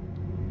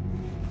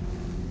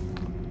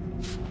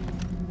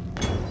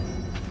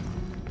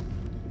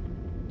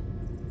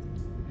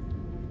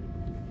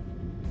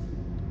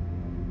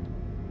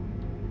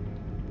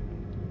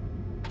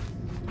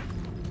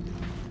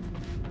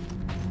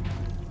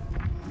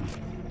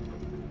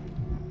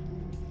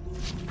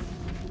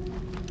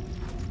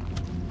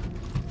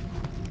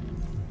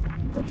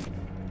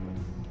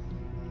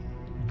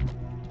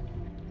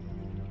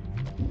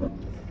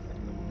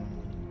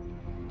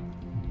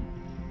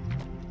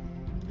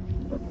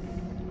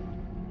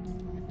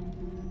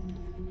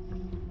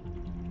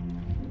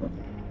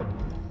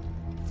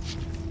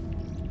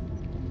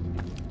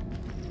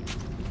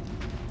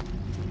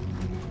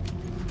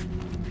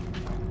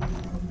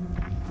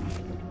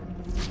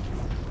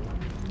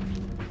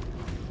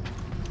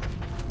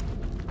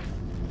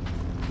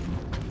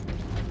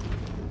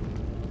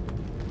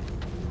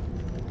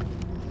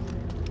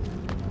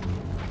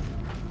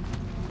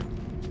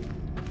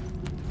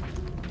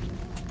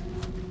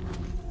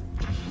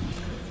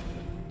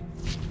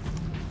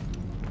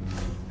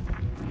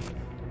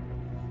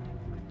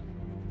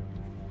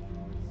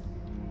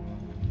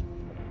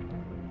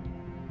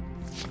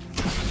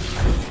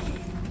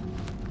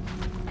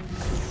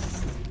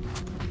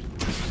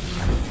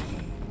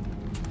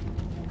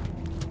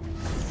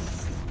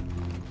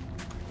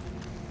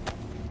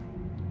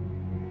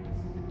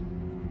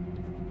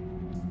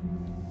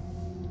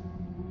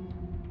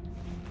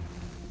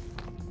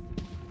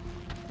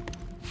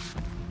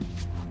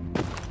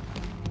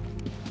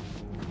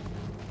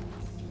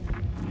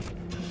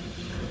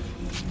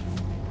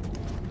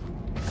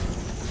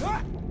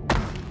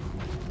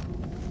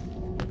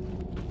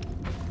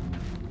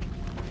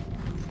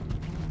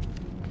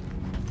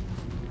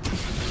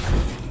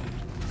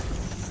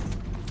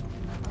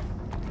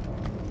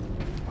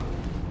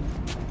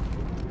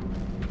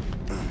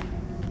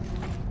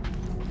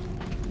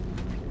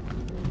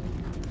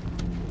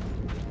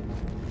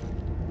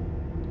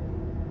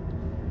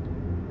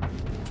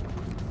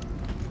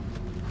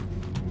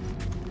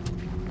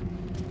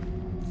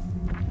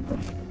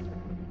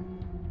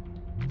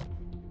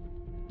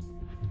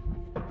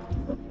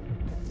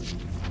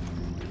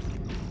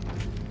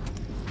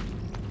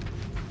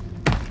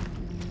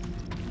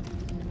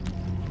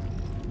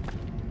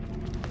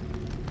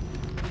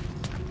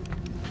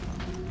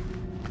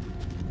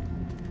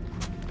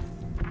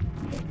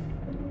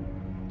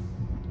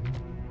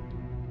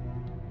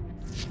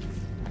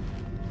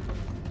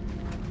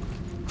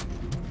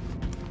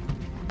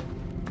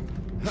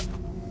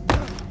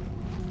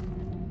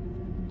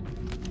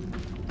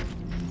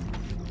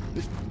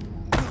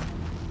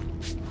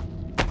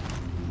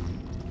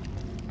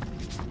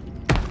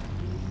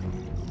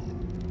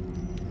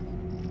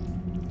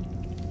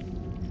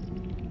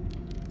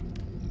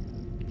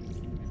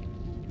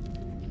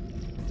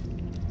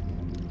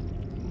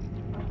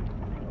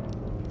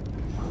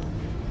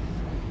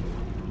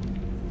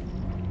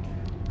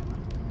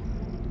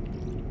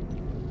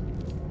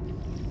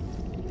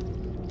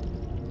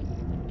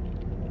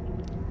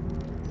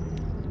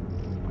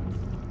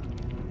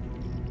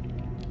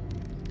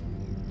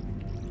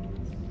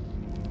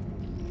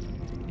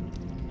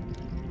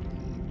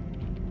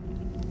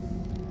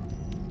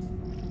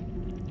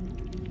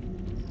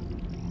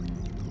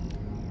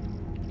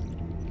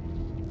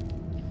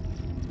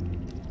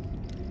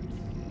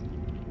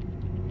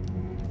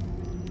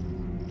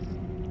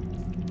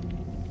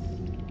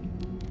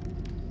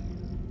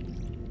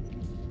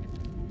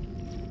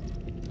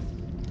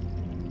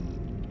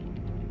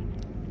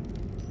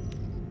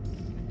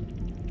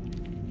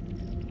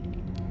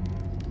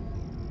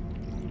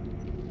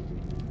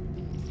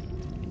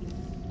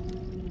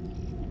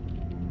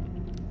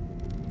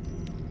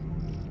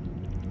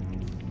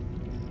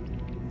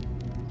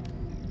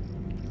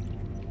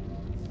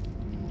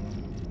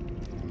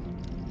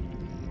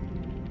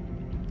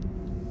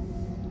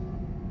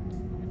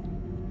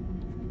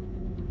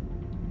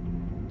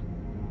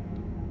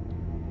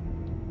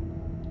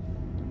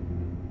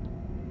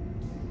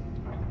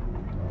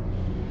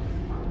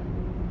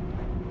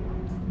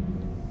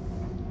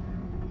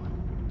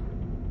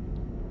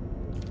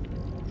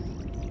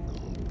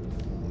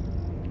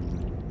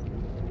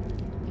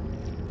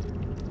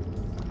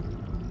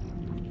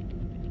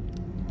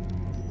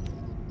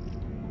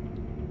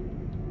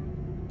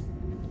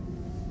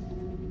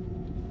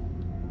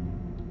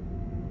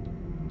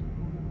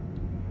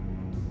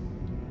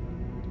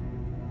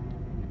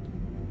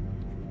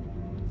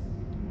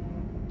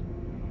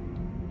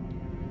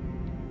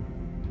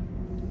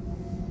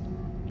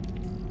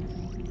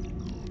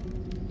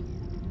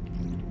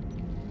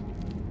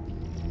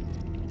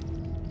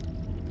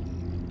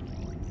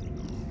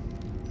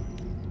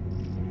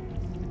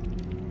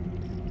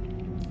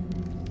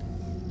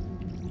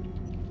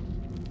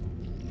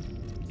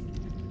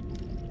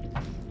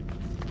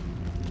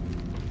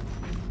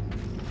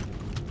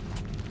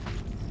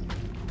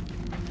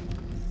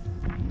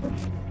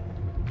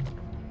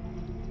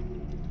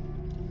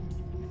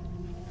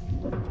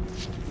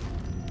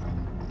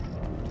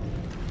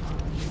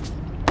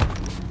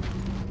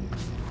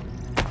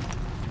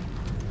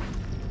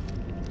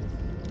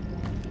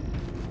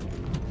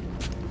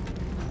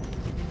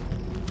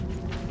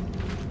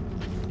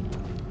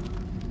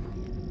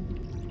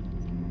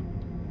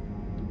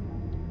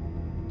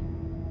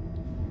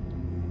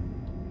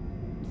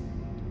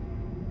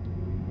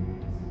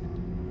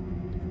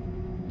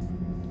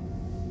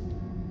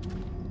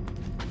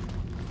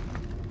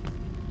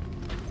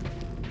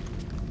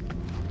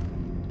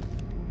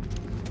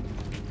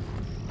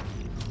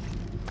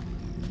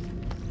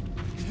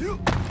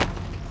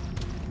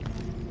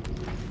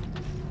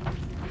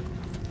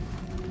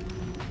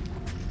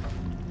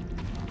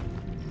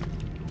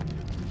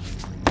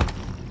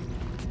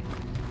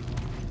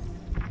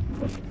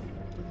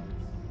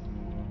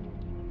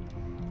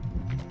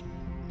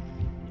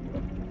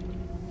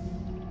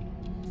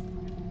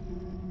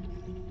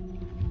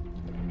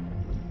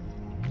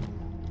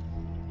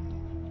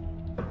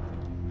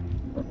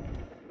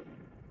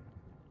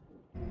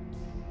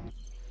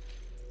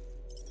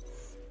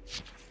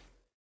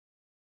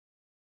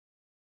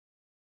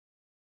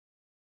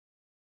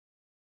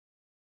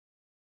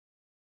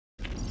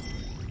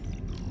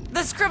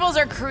 The scribbles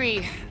are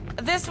Cree.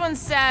 This one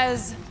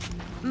says,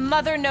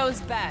 Mother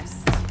knows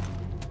best.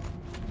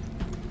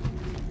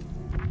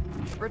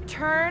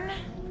 Return,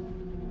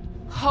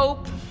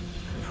 hope,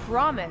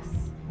 promise.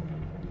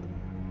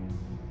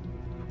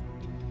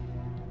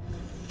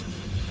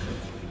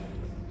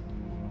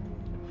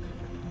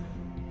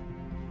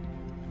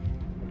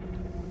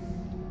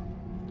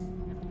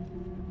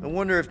 I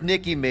wonder if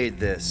Nikki made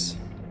this.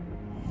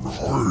 I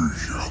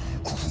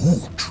am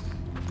Groot.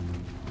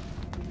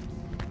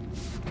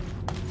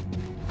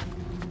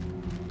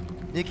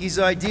 Nikki's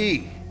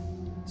ID.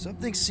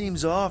 Something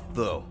seems off,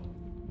 though.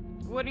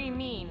 What do you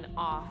mean,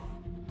 off?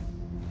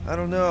 I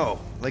don't know.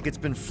 Like it's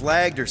been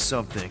flagged or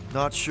something.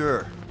 Not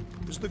sure.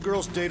 Is the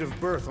girl's date of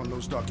birth on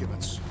those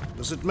documents?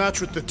 Does it match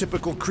with the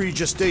typical Kree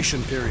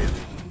gestation period?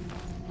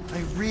 I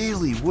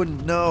really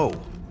wouldn't know.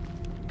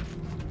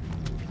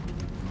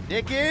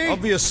 Nikki?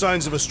 Obvious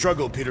signs of a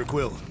struggle, Peter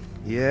Quill.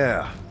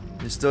 Yeah,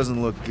 this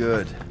doesn't look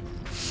good.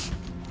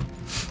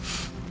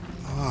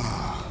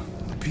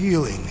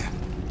 Appealing.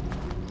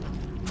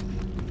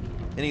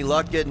 Any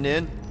luck getting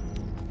in?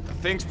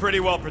 Thing's pretty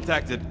well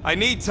protected. I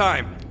need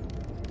time.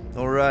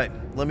 All right,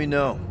 let me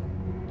know.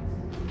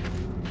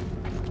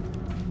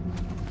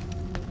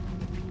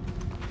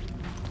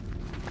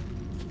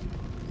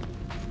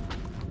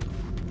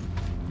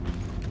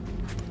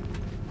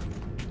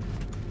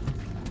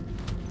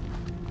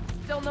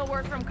 Still no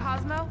word from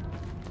Cosmo?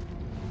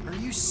 Are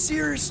you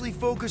seriously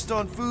focused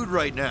on food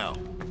right now?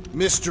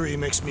 Mystery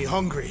makes me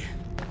hungry.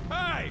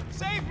 Hey,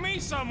 save me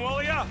some,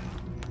 will ya?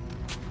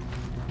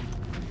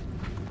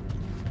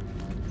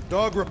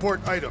 Dog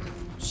report item.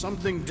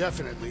 Something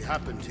definitely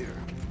happened here.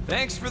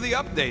 Thanks for the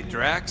update,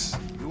 Drax.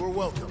 You are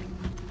welcome.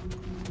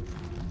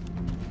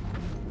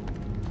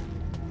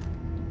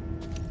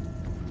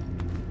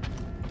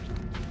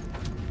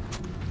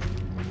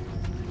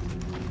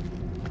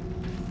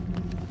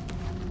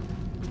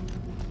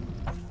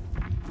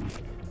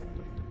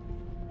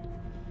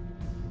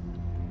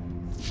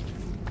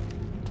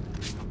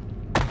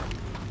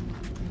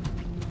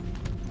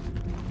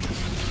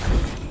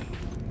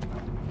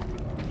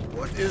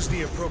 What is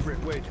the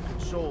appropriate way to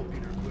console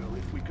Peter Quill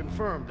if we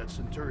confirm that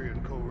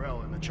Centurion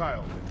Ko-Rel and the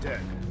child are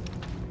dead?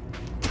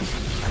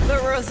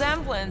 The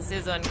resemblance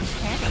is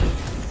uncanny.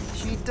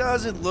 She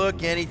doesn't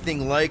look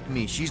anything like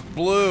me. She's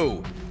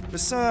blue.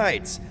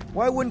 Besides,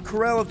 why wouldn't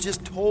Ko-Rel have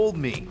just told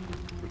me?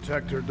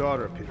 Protect her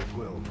daughter, Peter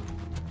Quill.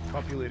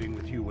 Copulating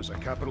with you was a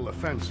capital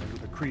offense under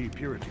the Kree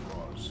purity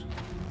laws.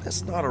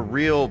 That's not a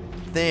real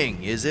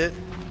thing, is it?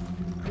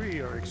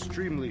 Kree are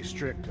extremely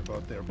strict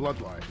about their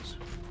bloodlines.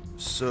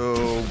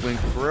 So, when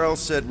Ko-Rel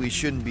said we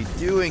shouldn't be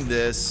doing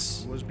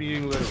this... Was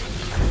being literal.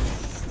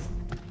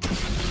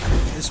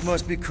 This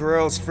must be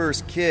Ko-Rel's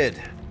first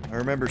kid. I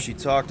remember she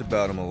talked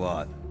about him a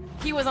lot.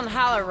 He was on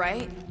Hala,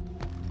 right?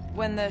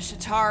 When the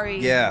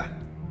Shatari... Yeah.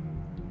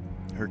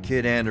 Her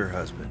kid and her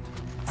husband.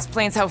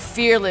 Explains how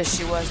fearless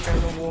she was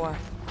during the war.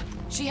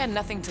 She had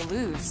nothing to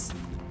lose.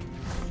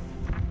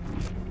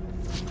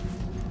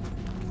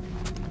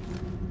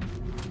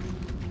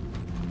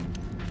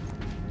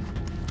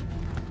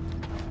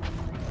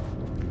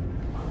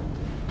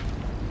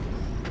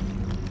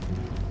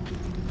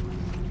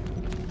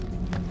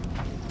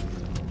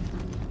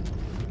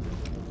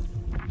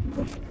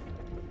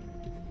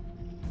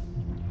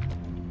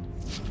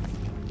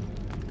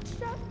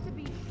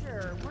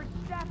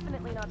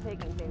 Not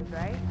taking things,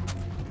 right?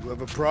 You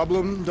have a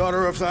problem,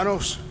 daughter of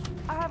Thanos?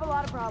 I have a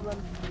lot of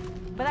problems,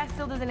 but that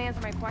still doesn't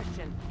answer my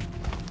question.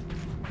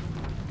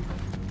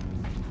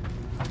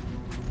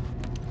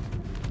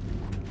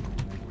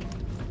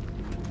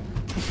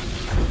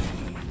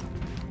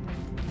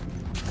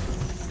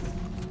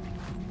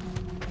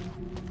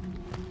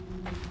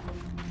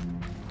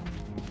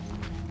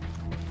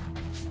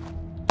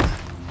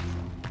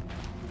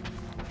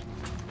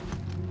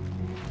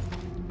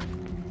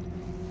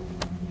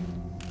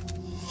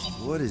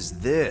 What is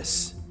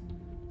this?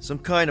 Some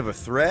kind of a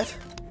threat?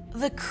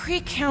 The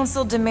Kree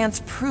Council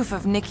demands proof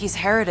of Nikki's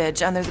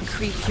heritage under the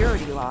Kree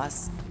purity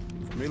laws.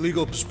 From a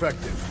legal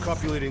perspective,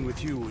 copulating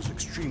with you is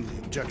extremely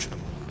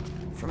objectionable.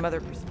 From other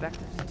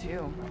perspectives,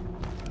 too.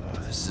 Oh,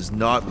 this does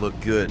not look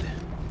good.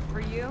 For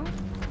you?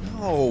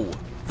 No,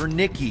 for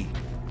Nikki.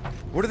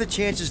 What are the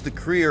chances the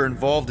Kree are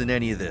involved in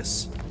any of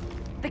this?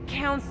 The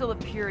Council of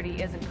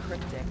Purity isn't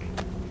cryptic.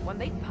 When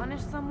they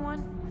punish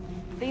someone,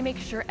 they make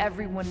sure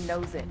everyone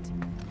knows it.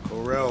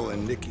 Ko-Rel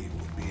and Nikki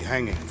would be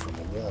hanging from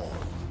a wall.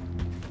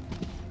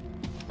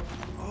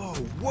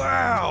 Oh,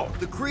 wow!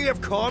 The Kree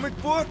have comic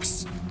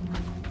books?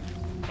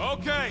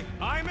 Okay,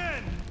 I'm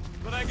in.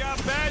 But I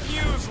got bad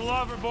news,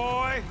 lover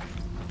boy.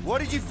 What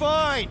did you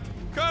find?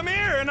 Come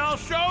here and I'll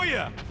show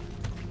you.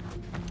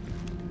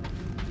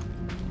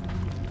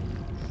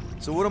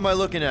 So what am I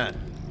looking at?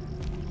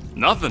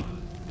 Nothing.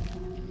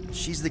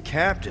 She's the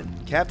captain.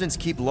 Captains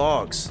keep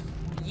logs.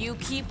 You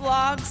keep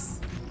logs?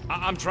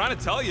 I'm trying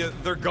to tell you,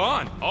 they're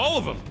gone. All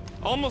of them.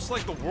 Almost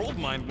like the world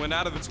mind went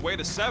out of its way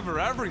to sever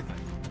everything.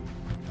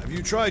 Have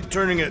you tried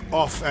turning it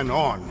off and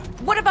on?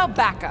 What about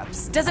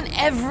backups? Doesn't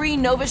every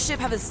Nova ship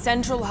have a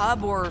central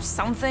hub or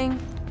something?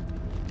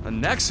 A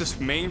Nexus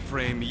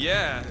mainframe,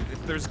 yeah.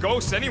 If there's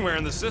ghosts anywhere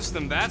in the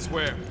system, that's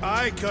where.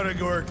 I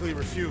categorically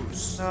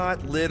refuse.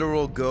 Not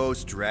literal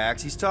ghost,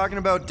 Drax. He's talking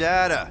about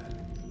data.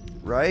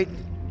 Right?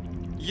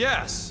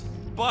 Yes,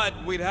 but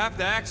we'd have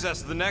to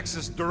access the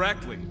Nexus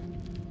directly.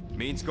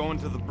 Means going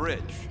to the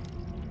bridge.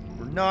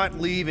 We're not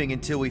leaving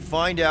until we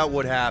find out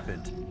what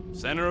happened.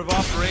 Center of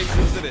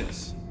operations it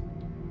is.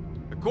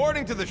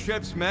 According to the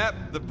ship's map,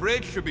 the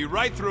bridge should be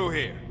right through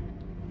here.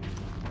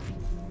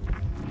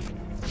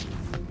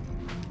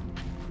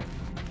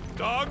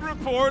 Dog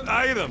report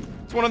item.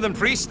 It's one of them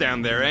priests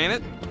down there, ain't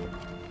it?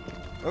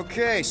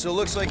 Okay, so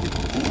looks like...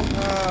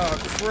 Oh,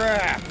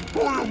 crap.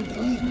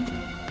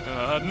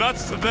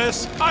 Nuts to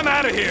this. I'm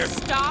out of here.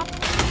 Stop.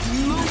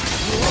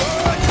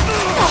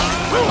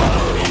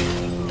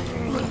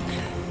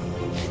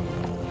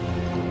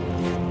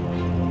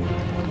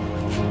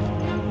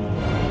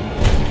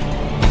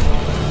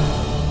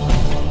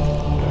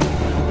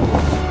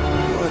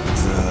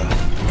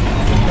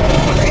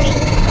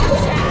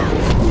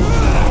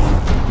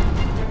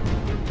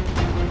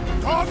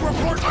 Dog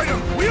report item!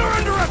 We are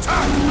under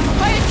attack!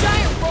 By a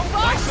giant robot?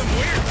 By some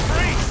weird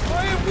freaks.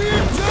 By a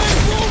weird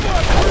giant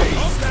robot priest!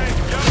 Okay,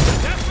 yep,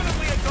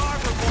 definitely a dog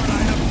report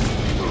item.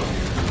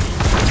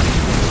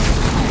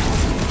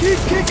 Keep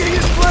kicking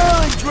and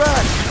flailing,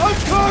 Drax! I'm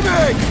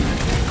coming!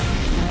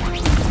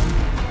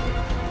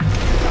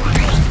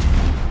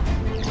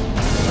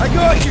 I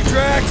got you,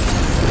 Drax!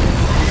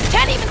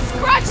 Can't even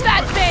scratch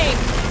that thing!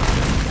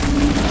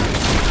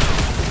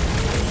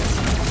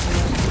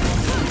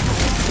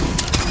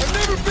 I've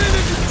never been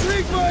as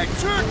intrigued by a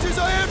church as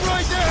I am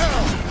right now!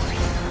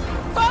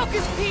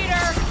 Focus,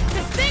 Peter!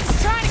 This thing's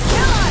trying to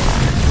kill us!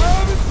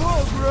 Grab and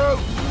pull, bro!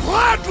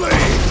 Gladly!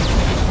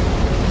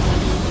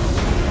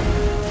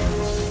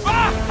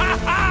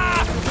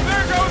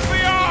 There goes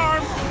the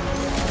arm!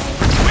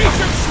 We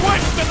should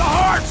switch to the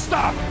hard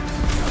stuff!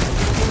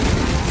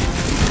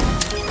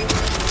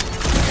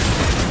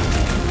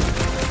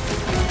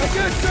 I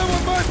guess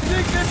someone must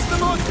think that's the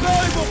most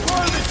valuable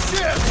part of the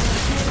ship!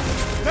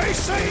 They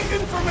say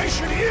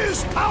information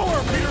is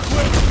power, Peter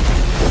Quill!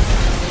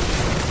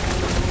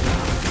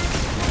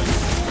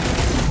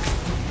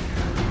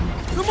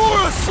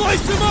 Gamora,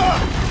 slice him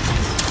up!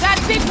 That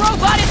big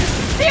robot is a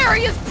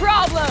serious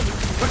problem!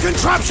 The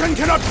contraption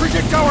cannot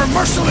predict our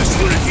merciless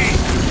unity!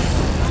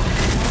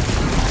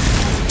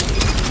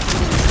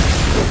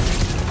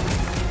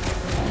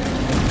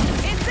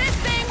 Is this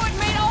thing what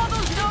made all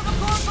those Nova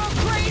Corps go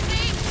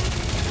crazy?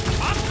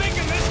 I'm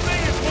thinking this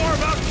thing is more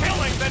about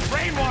killing than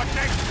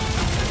brainwashing.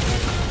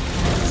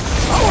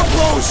 Our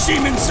blows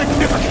seem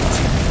insignificant!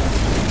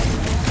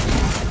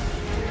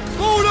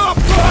 Load up,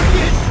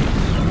 Rocket!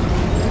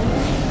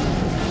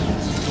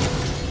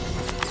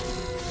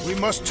 We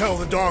must tell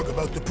the dog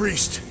about the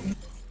priest.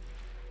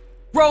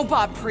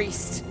 Robot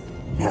priest.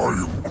 I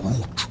am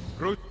Groot.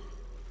 Groot.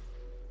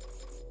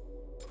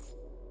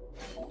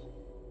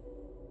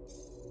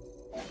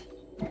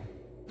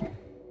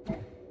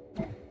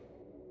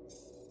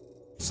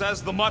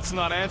 Says the mutt's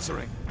not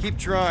answering. Keep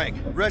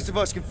trying. The rest of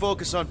us can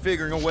focus on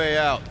figuring a way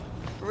out.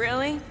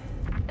 Really?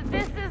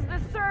 This is the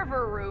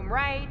server room,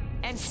 right?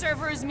 And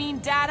servers mean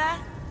data?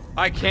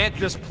 I can't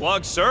just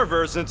plug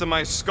servers into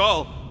my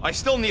skull. I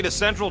still need a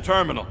central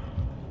terminal.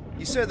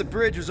 You said the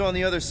bridge was on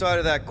the other side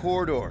of that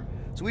corridor,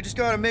 so we just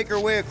gotta make our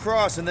way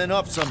across and then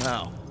up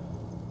somehow.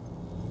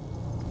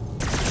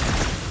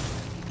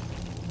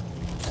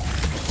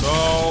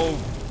 So...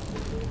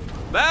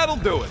 that'll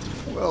do it.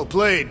 Well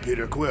played,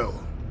 Peter Quill.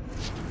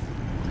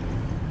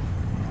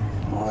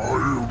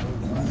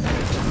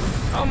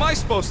 How am I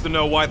supposed to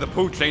know why the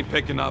pooch ain't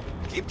picking up?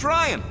 Keep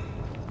trying.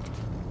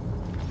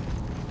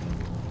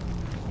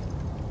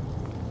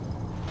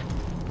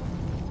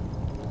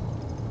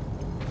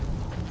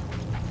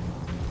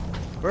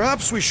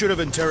 Perhaps we should have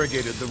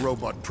interrogated the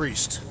robot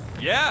priest.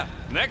 Yeah,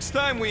 next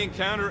time we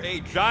encounter a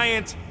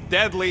giant,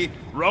 deadly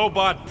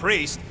robot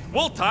priest,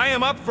 we'll tie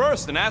him up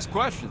first and ask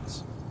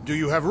questions. Do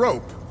you have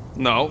rope?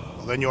 No.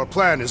 Well, then your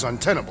plan is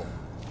untenable.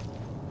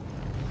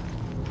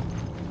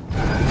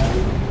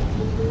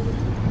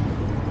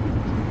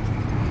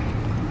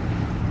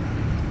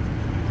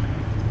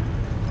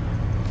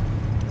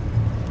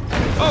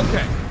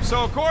 Okay,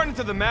 so according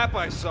to the map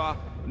I saw,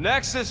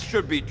 Nexus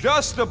should be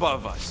just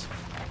above us.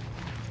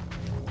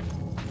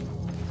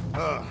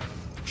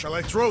 Shall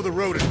I throw the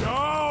rodent? Come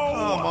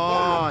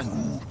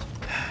on!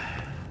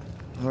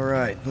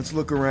 Alright, let's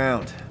look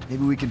around.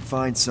 Maybe we can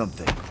find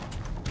something.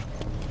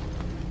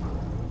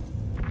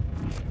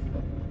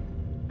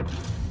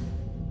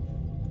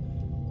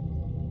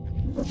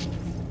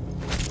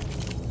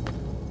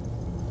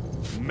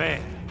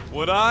 Man,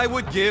 what I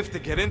would give to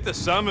get into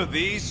some of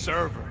these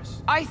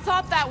servers. I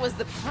thought that was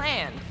the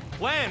plan.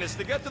 Plan is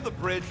to get to the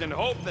bridge and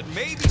hope that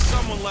maybe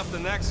someone left the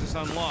Nexus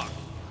unlocked.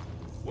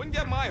 Wouldn't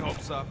get my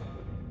hopes up.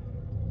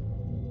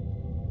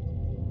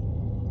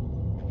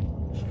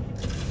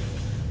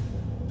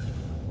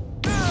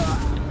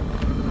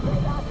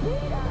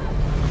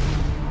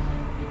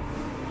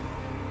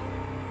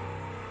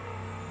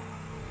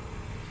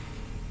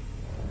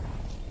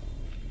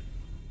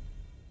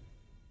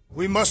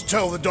 We must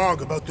tell the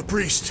dog about the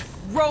priest.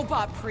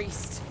 Robot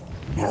priest.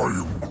 I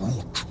am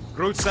Groot.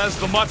 Groot says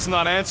the mutt's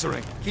not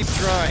answering. Keep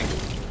trying.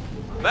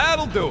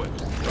 That'll do it.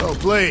 Well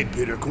played,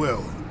 Peter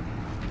Quill.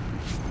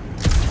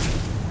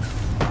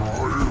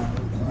 How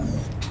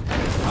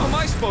am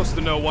I supposed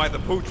to know why the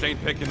pooch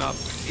ain't picking up?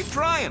 Keep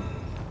trying.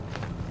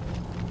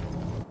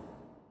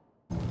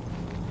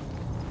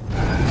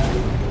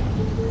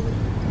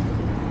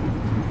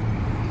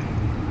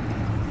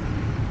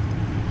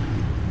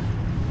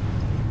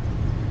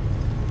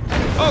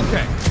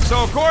 Okay,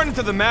 so according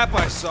to the map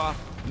I saw,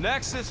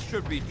 Nexus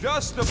should be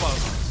just above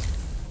us.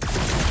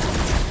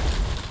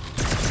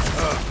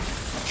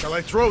 Shall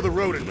I throw the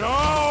rodent? No!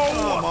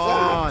 Come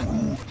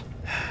on!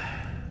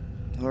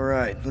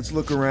 Alright, let's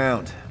look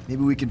around.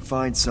 Maybe we can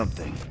find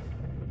something.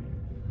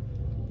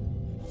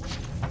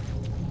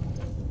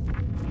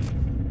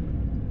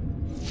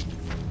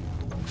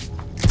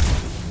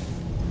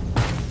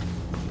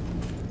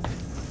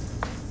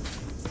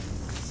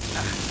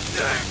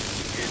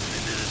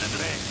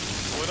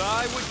 What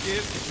I would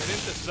give to get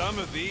into some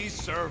of these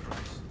servers.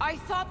 I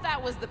thought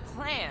that was the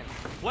plan.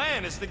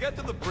 Plan is to get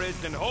to the bridge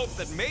and hope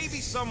that maybe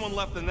someone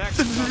left the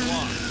Nexus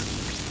unlocked.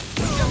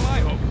 Wouldn't get my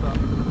hopes up.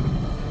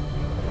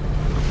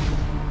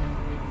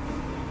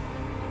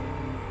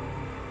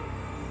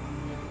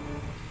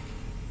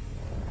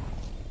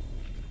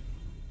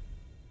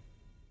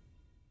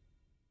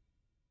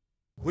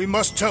 We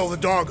must tell the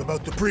dog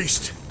about the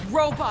priest.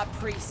 Robot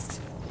priest.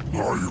 I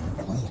am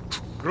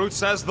Groot. Groot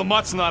says the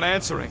mutt's not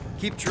answering.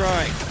 Keep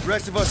trying. The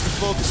rest of us can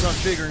focus on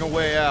figuring a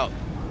way out.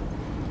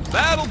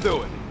 That'll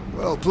do it.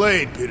 Well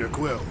played, Peter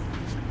Quill.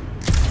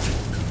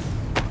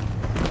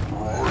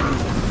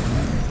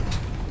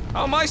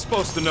 How am I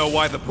supposed to know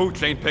why the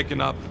pooch ain't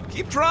picking up?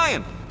 Keep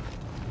trying.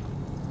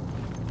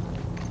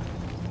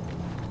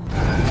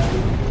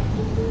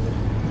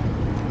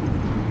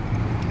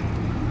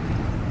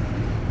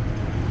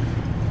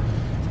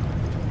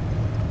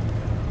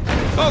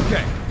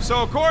 Okay,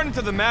 so according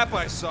to the map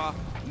I saw,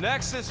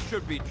 Nexus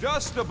should be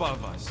just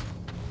above us.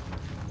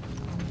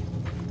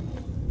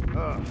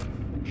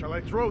 Shall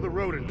I throw the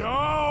rodent? No!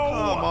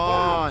 Come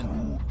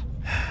on!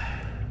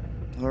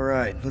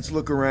 Alright, let's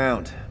look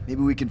around.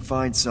 Maybe we can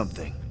find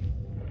something.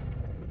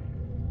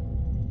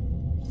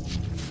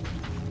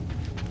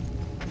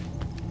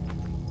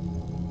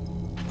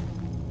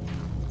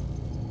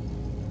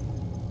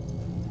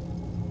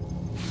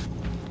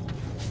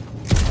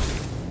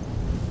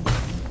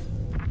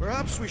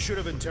 Perhaps we should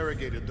have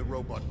interrogated the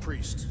robot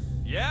priest.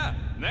 Yeah,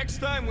 next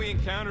time we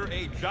encounter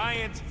a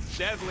giant,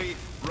 deadly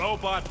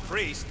robot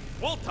priest,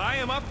 we'll tie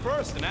him up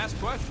first and ask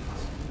questions.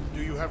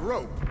 Do you have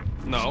rope?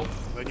 No.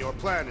 Then your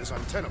plan is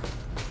untenable.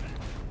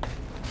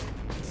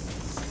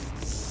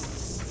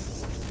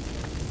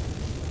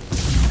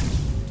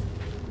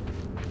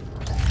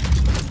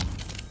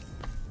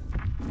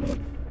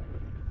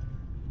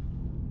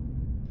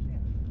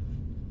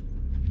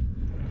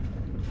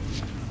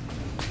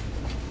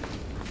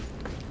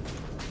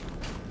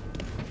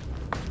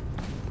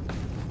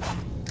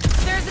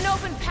 There's an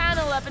open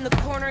panel up in the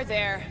corner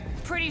there.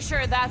 Pretty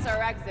sure that's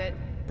our exit.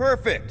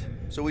 Perfect!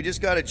 So we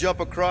just gotta jump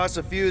across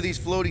a few of these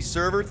floaty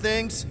server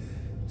things?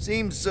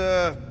 Seems,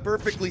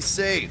 perfectly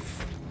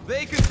safe.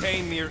 They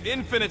contain near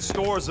infinite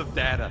stores of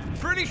data.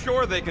 Pretty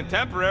sure they can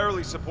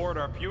temporarily support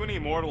our puny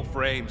mortal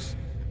frames.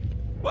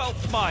 Well,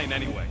 mine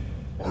anyway.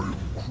 I am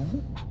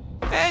Groot.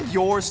 And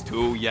yours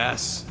too,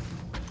 yes.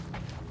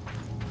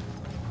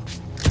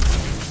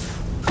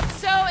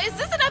 So, is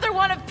this another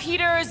one of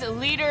Peter's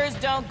leaders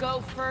don't go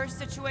first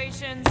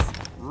situations?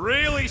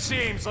 Really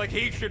seems like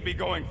he should be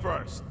going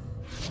first.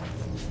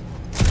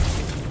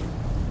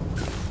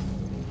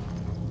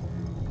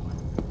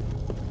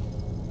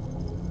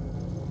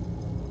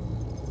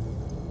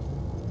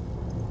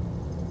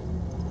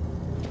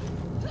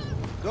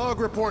 Dog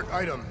report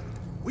item.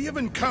 We have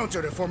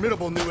encountered a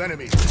formidable new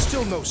enemy, but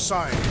still no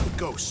sign of the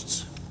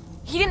ghosts.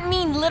 He didn't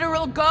mean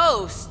literal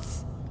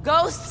ghosts.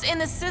 Ghosts in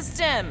the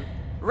system.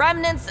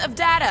 Remnants of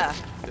data.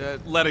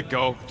 Let it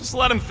go. Just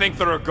let him think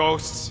there are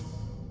ghosts.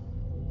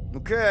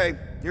 Okay,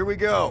 here we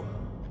go.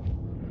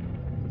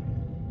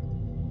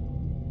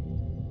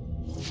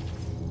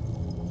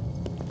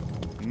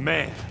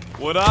 Man,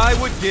 what I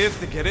would give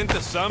to get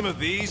into some of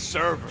these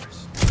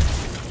servers.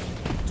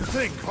 To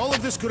think, all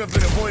of this could have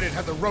been avoided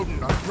had the rodent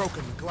not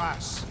broken the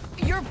glass.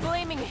 you're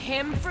blaming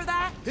him for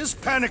that? His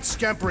panicked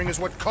scampering is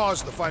what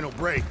caused the final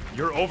break.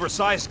 Your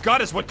oversized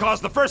gut is what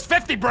caused the first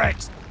 50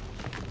 breaks!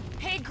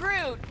 Hey,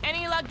 Groot,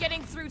 any luck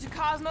getting through to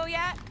Cosmo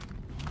yet?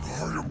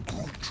 I am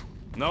Groot.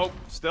 Nope,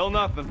 still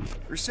nothing.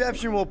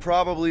 Reception will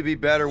probably be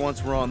better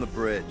once we're on the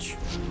bridge.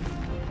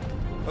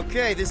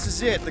 Okay, this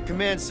is it, the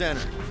command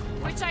center.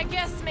 Which I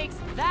guess makes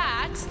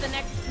that the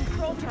next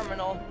control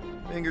terminal.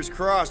 Fingers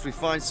crossed we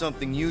find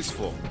something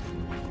useful.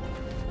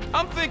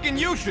 I'm thinking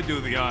you should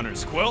do the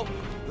honors, Quill.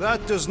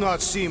 That does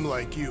not seem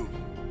like you.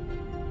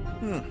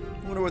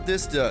 Wonder what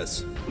this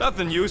does.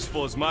 Nothing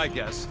useful is my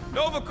guess.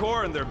 Nova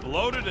Corps and their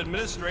bloated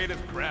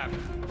administrative crap.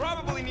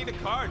 Probably need a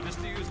card just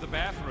to use the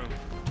bathroom.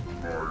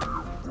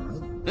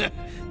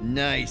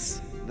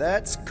 Nice.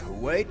 That's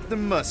quite the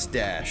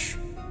mustache.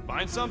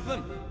 Find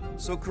something?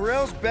 So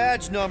Corell's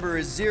badge number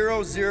is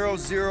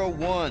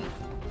 0001.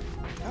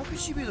 How could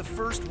she be the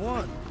first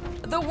one?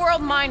 The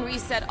world mind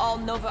reset all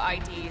Nova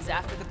IDs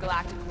after the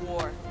Galactic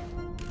War.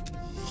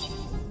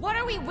 What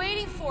are we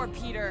waiting for,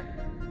 Peter?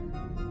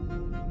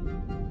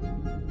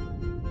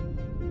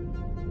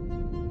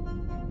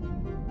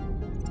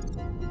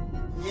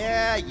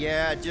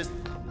 Yeah, just...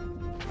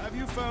 Have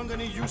you found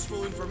any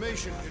useful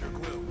information, Peter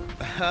Quill?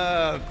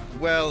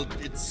 Well,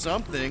 it's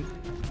something.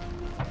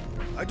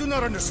 I do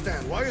not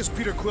understand. Why is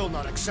Peter Quill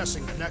not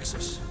accessing the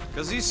Nexus?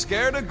 Because he's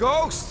scared of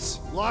ghosts.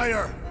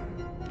 Liar!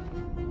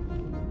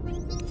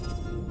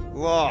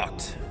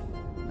 Locked.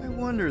 I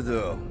wonder,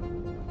 though.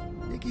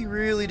 Nikki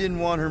really didn't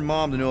want her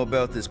mom to know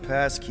about this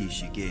passkey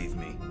she gave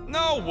me.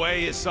 No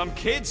way is some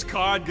kid's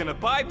card gonna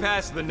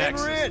bypass the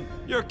Nexus. We're in.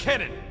 You're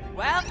kidding.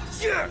 Well,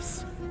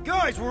 Yes!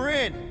 Guys, we're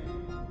in!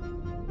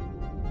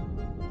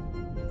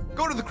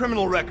 Go to the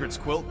criminal records,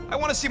 Quill. I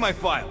want to see my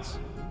files.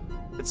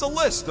 It's a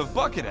list of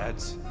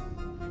bucketheads.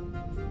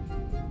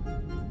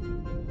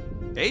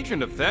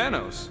 Agent of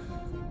Thanos.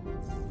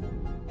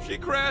 She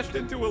crashed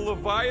into a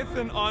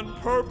Leviathan on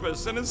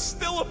purpose and is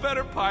still a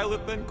better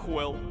pilot than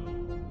Quill.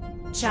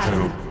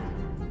 Shadow.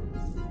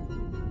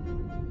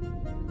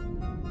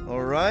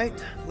 All right,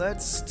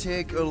 let's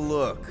take a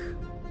look.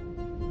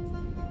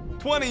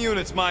 20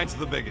 units, mine's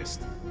the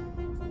biggest.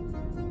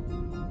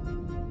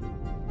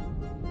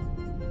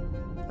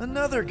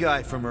 Another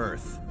guy from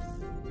Earth.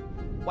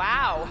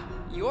 wow.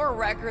 Your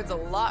record's a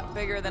lot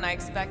bigger than I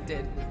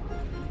expected.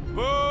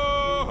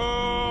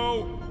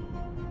 Boo-hoo!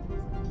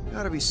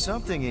 Gotta be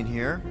something in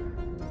here.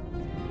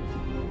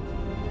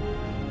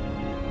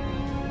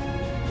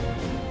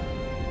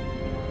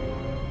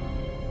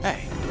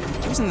 Hey,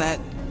 isn't that...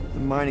 The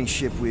mining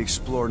ship we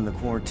explored in the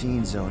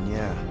quarantine zone,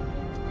 yeah.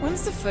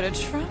 When's the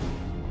footage from?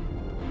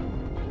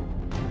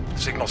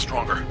 Signal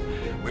stronger.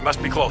 We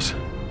must be close.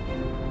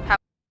 How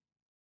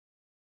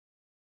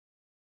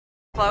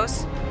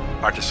close?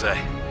 Hard to say.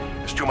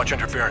 There's too much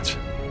interference.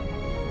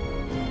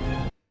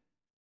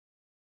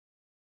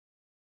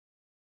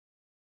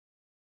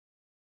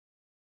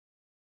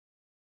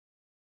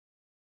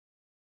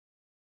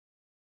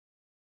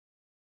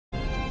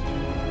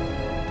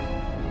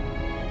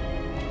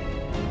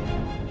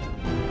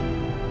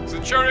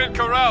 Centurion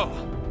Corral.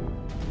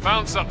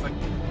 Found something.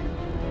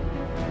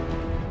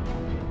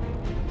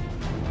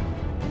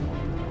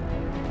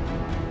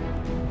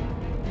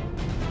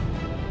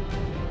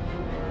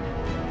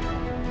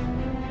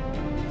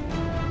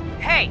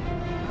 Hey,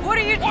 what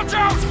are you... Watch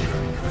out!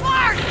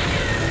 Clark!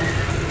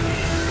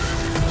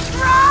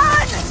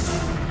 Run!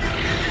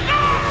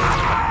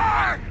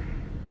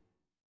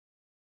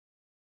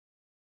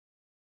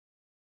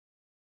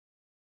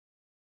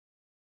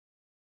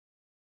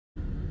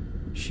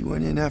 She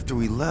went in after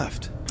we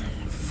left.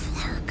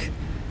 Flark.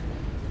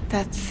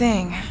 That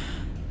thing.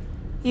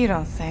 You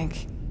don't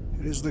think?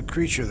 It is the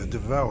creature that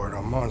devoured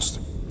our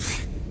monster.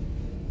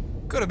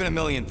 Could have been a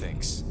million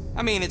things.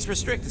 I mean, it's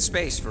restricted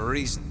space for a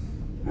reason.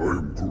 I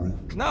am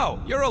Groot.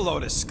 No, you're a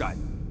Lotus Scud.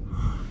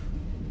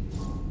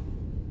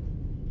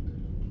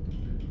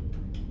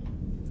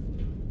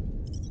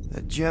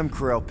 That gem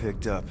Corell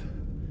picked up.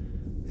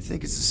 I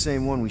think it's the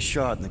same one we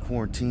shot in the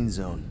quarantine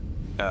zone.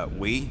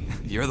 We?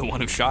 You're the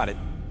one who shot it.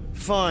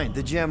 Fine,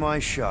 the gem I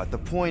shot. The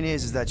point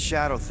is that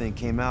shadow thing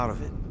came out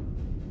of it.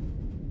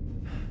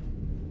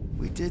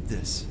 We did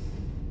this.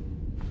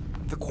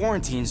 The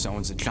quarantine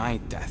zone's a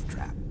giant death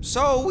trap.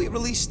 So we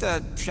released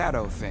a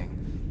shadow thing.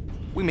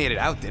 We made it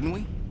out, didn't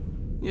we?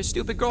 Your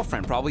stupid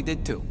girlfriend probably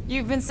did too.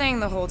 You've been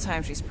saying the whole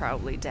time she's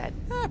probably dead.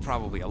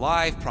 Probably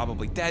alive,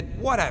 probably dead,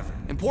 whatever.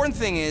 Important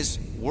thing is,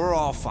 we're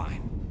all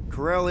fine.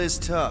 Corell is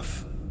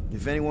tough.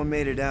 If anyone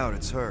made it out,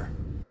 it's her.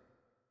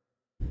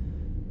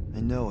 I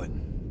know it.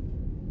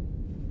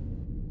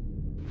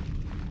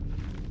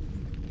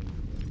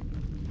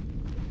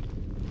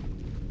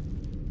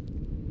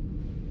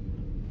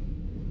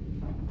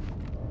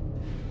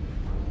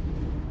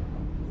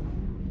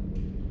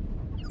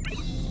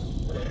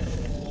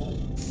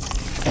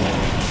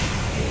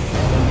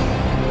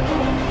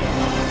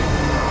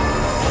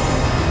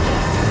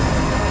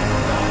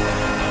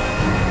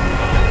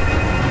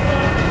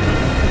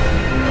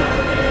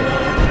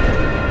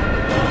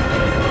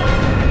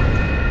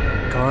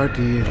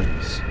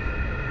 Guardians.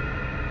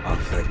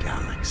 the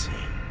galaxy.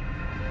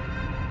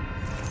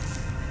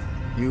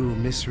 You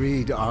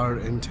misread our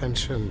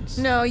intentions.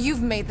 No,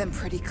 you've made them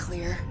pretty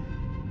clear.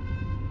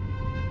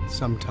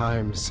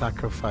 Sometimes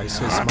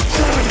sacrifices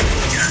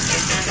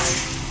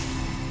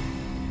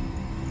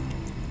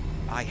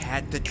I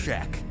had to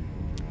check.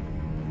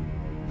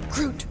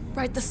 Groot,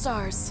 write the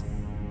stars.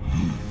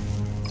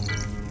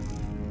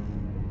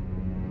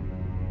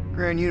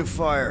 Grand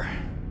Unifier.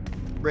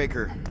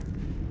 Breaker.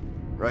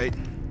 Right?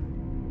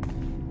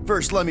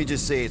 First, let me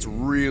just say it's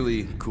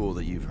really cool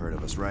that you've heard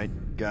of us, right,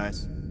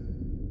 guys?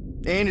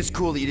 And it's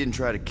cool that you didn't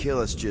try to kill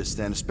us just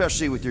then,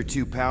 especially with your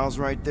two pals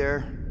right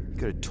there. You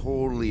could have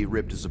totally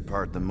ripped us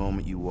apart the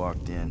moment you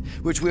walked in,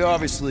 which we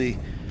obviously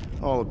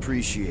all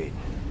appreciate.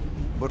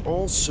 But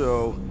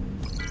also,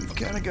 we've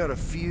kind of got a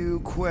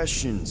few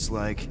questions,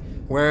 like...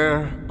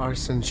 Where are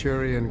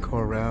Centurion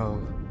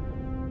Corell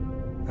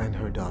and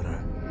her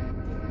daughter?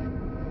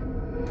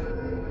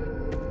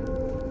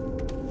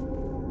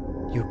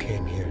 You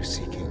came here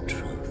seeking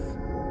truth.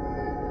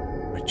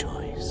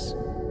 Rejoice.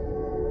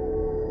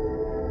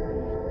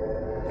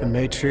 The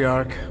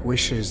matriarch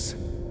wishes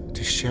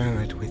to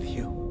share it with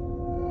you.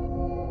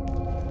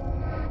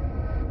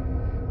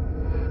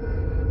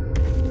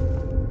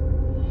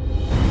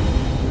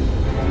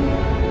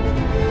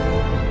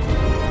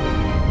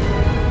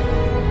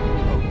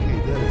 Okay,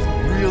 that is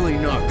really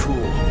not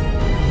cool.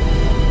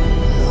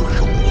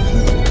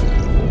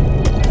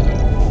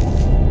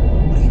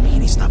 What do you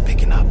mean he's not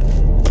picking up?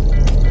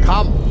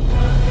 Come!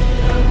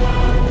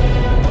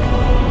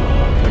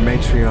 The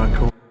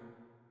matriarch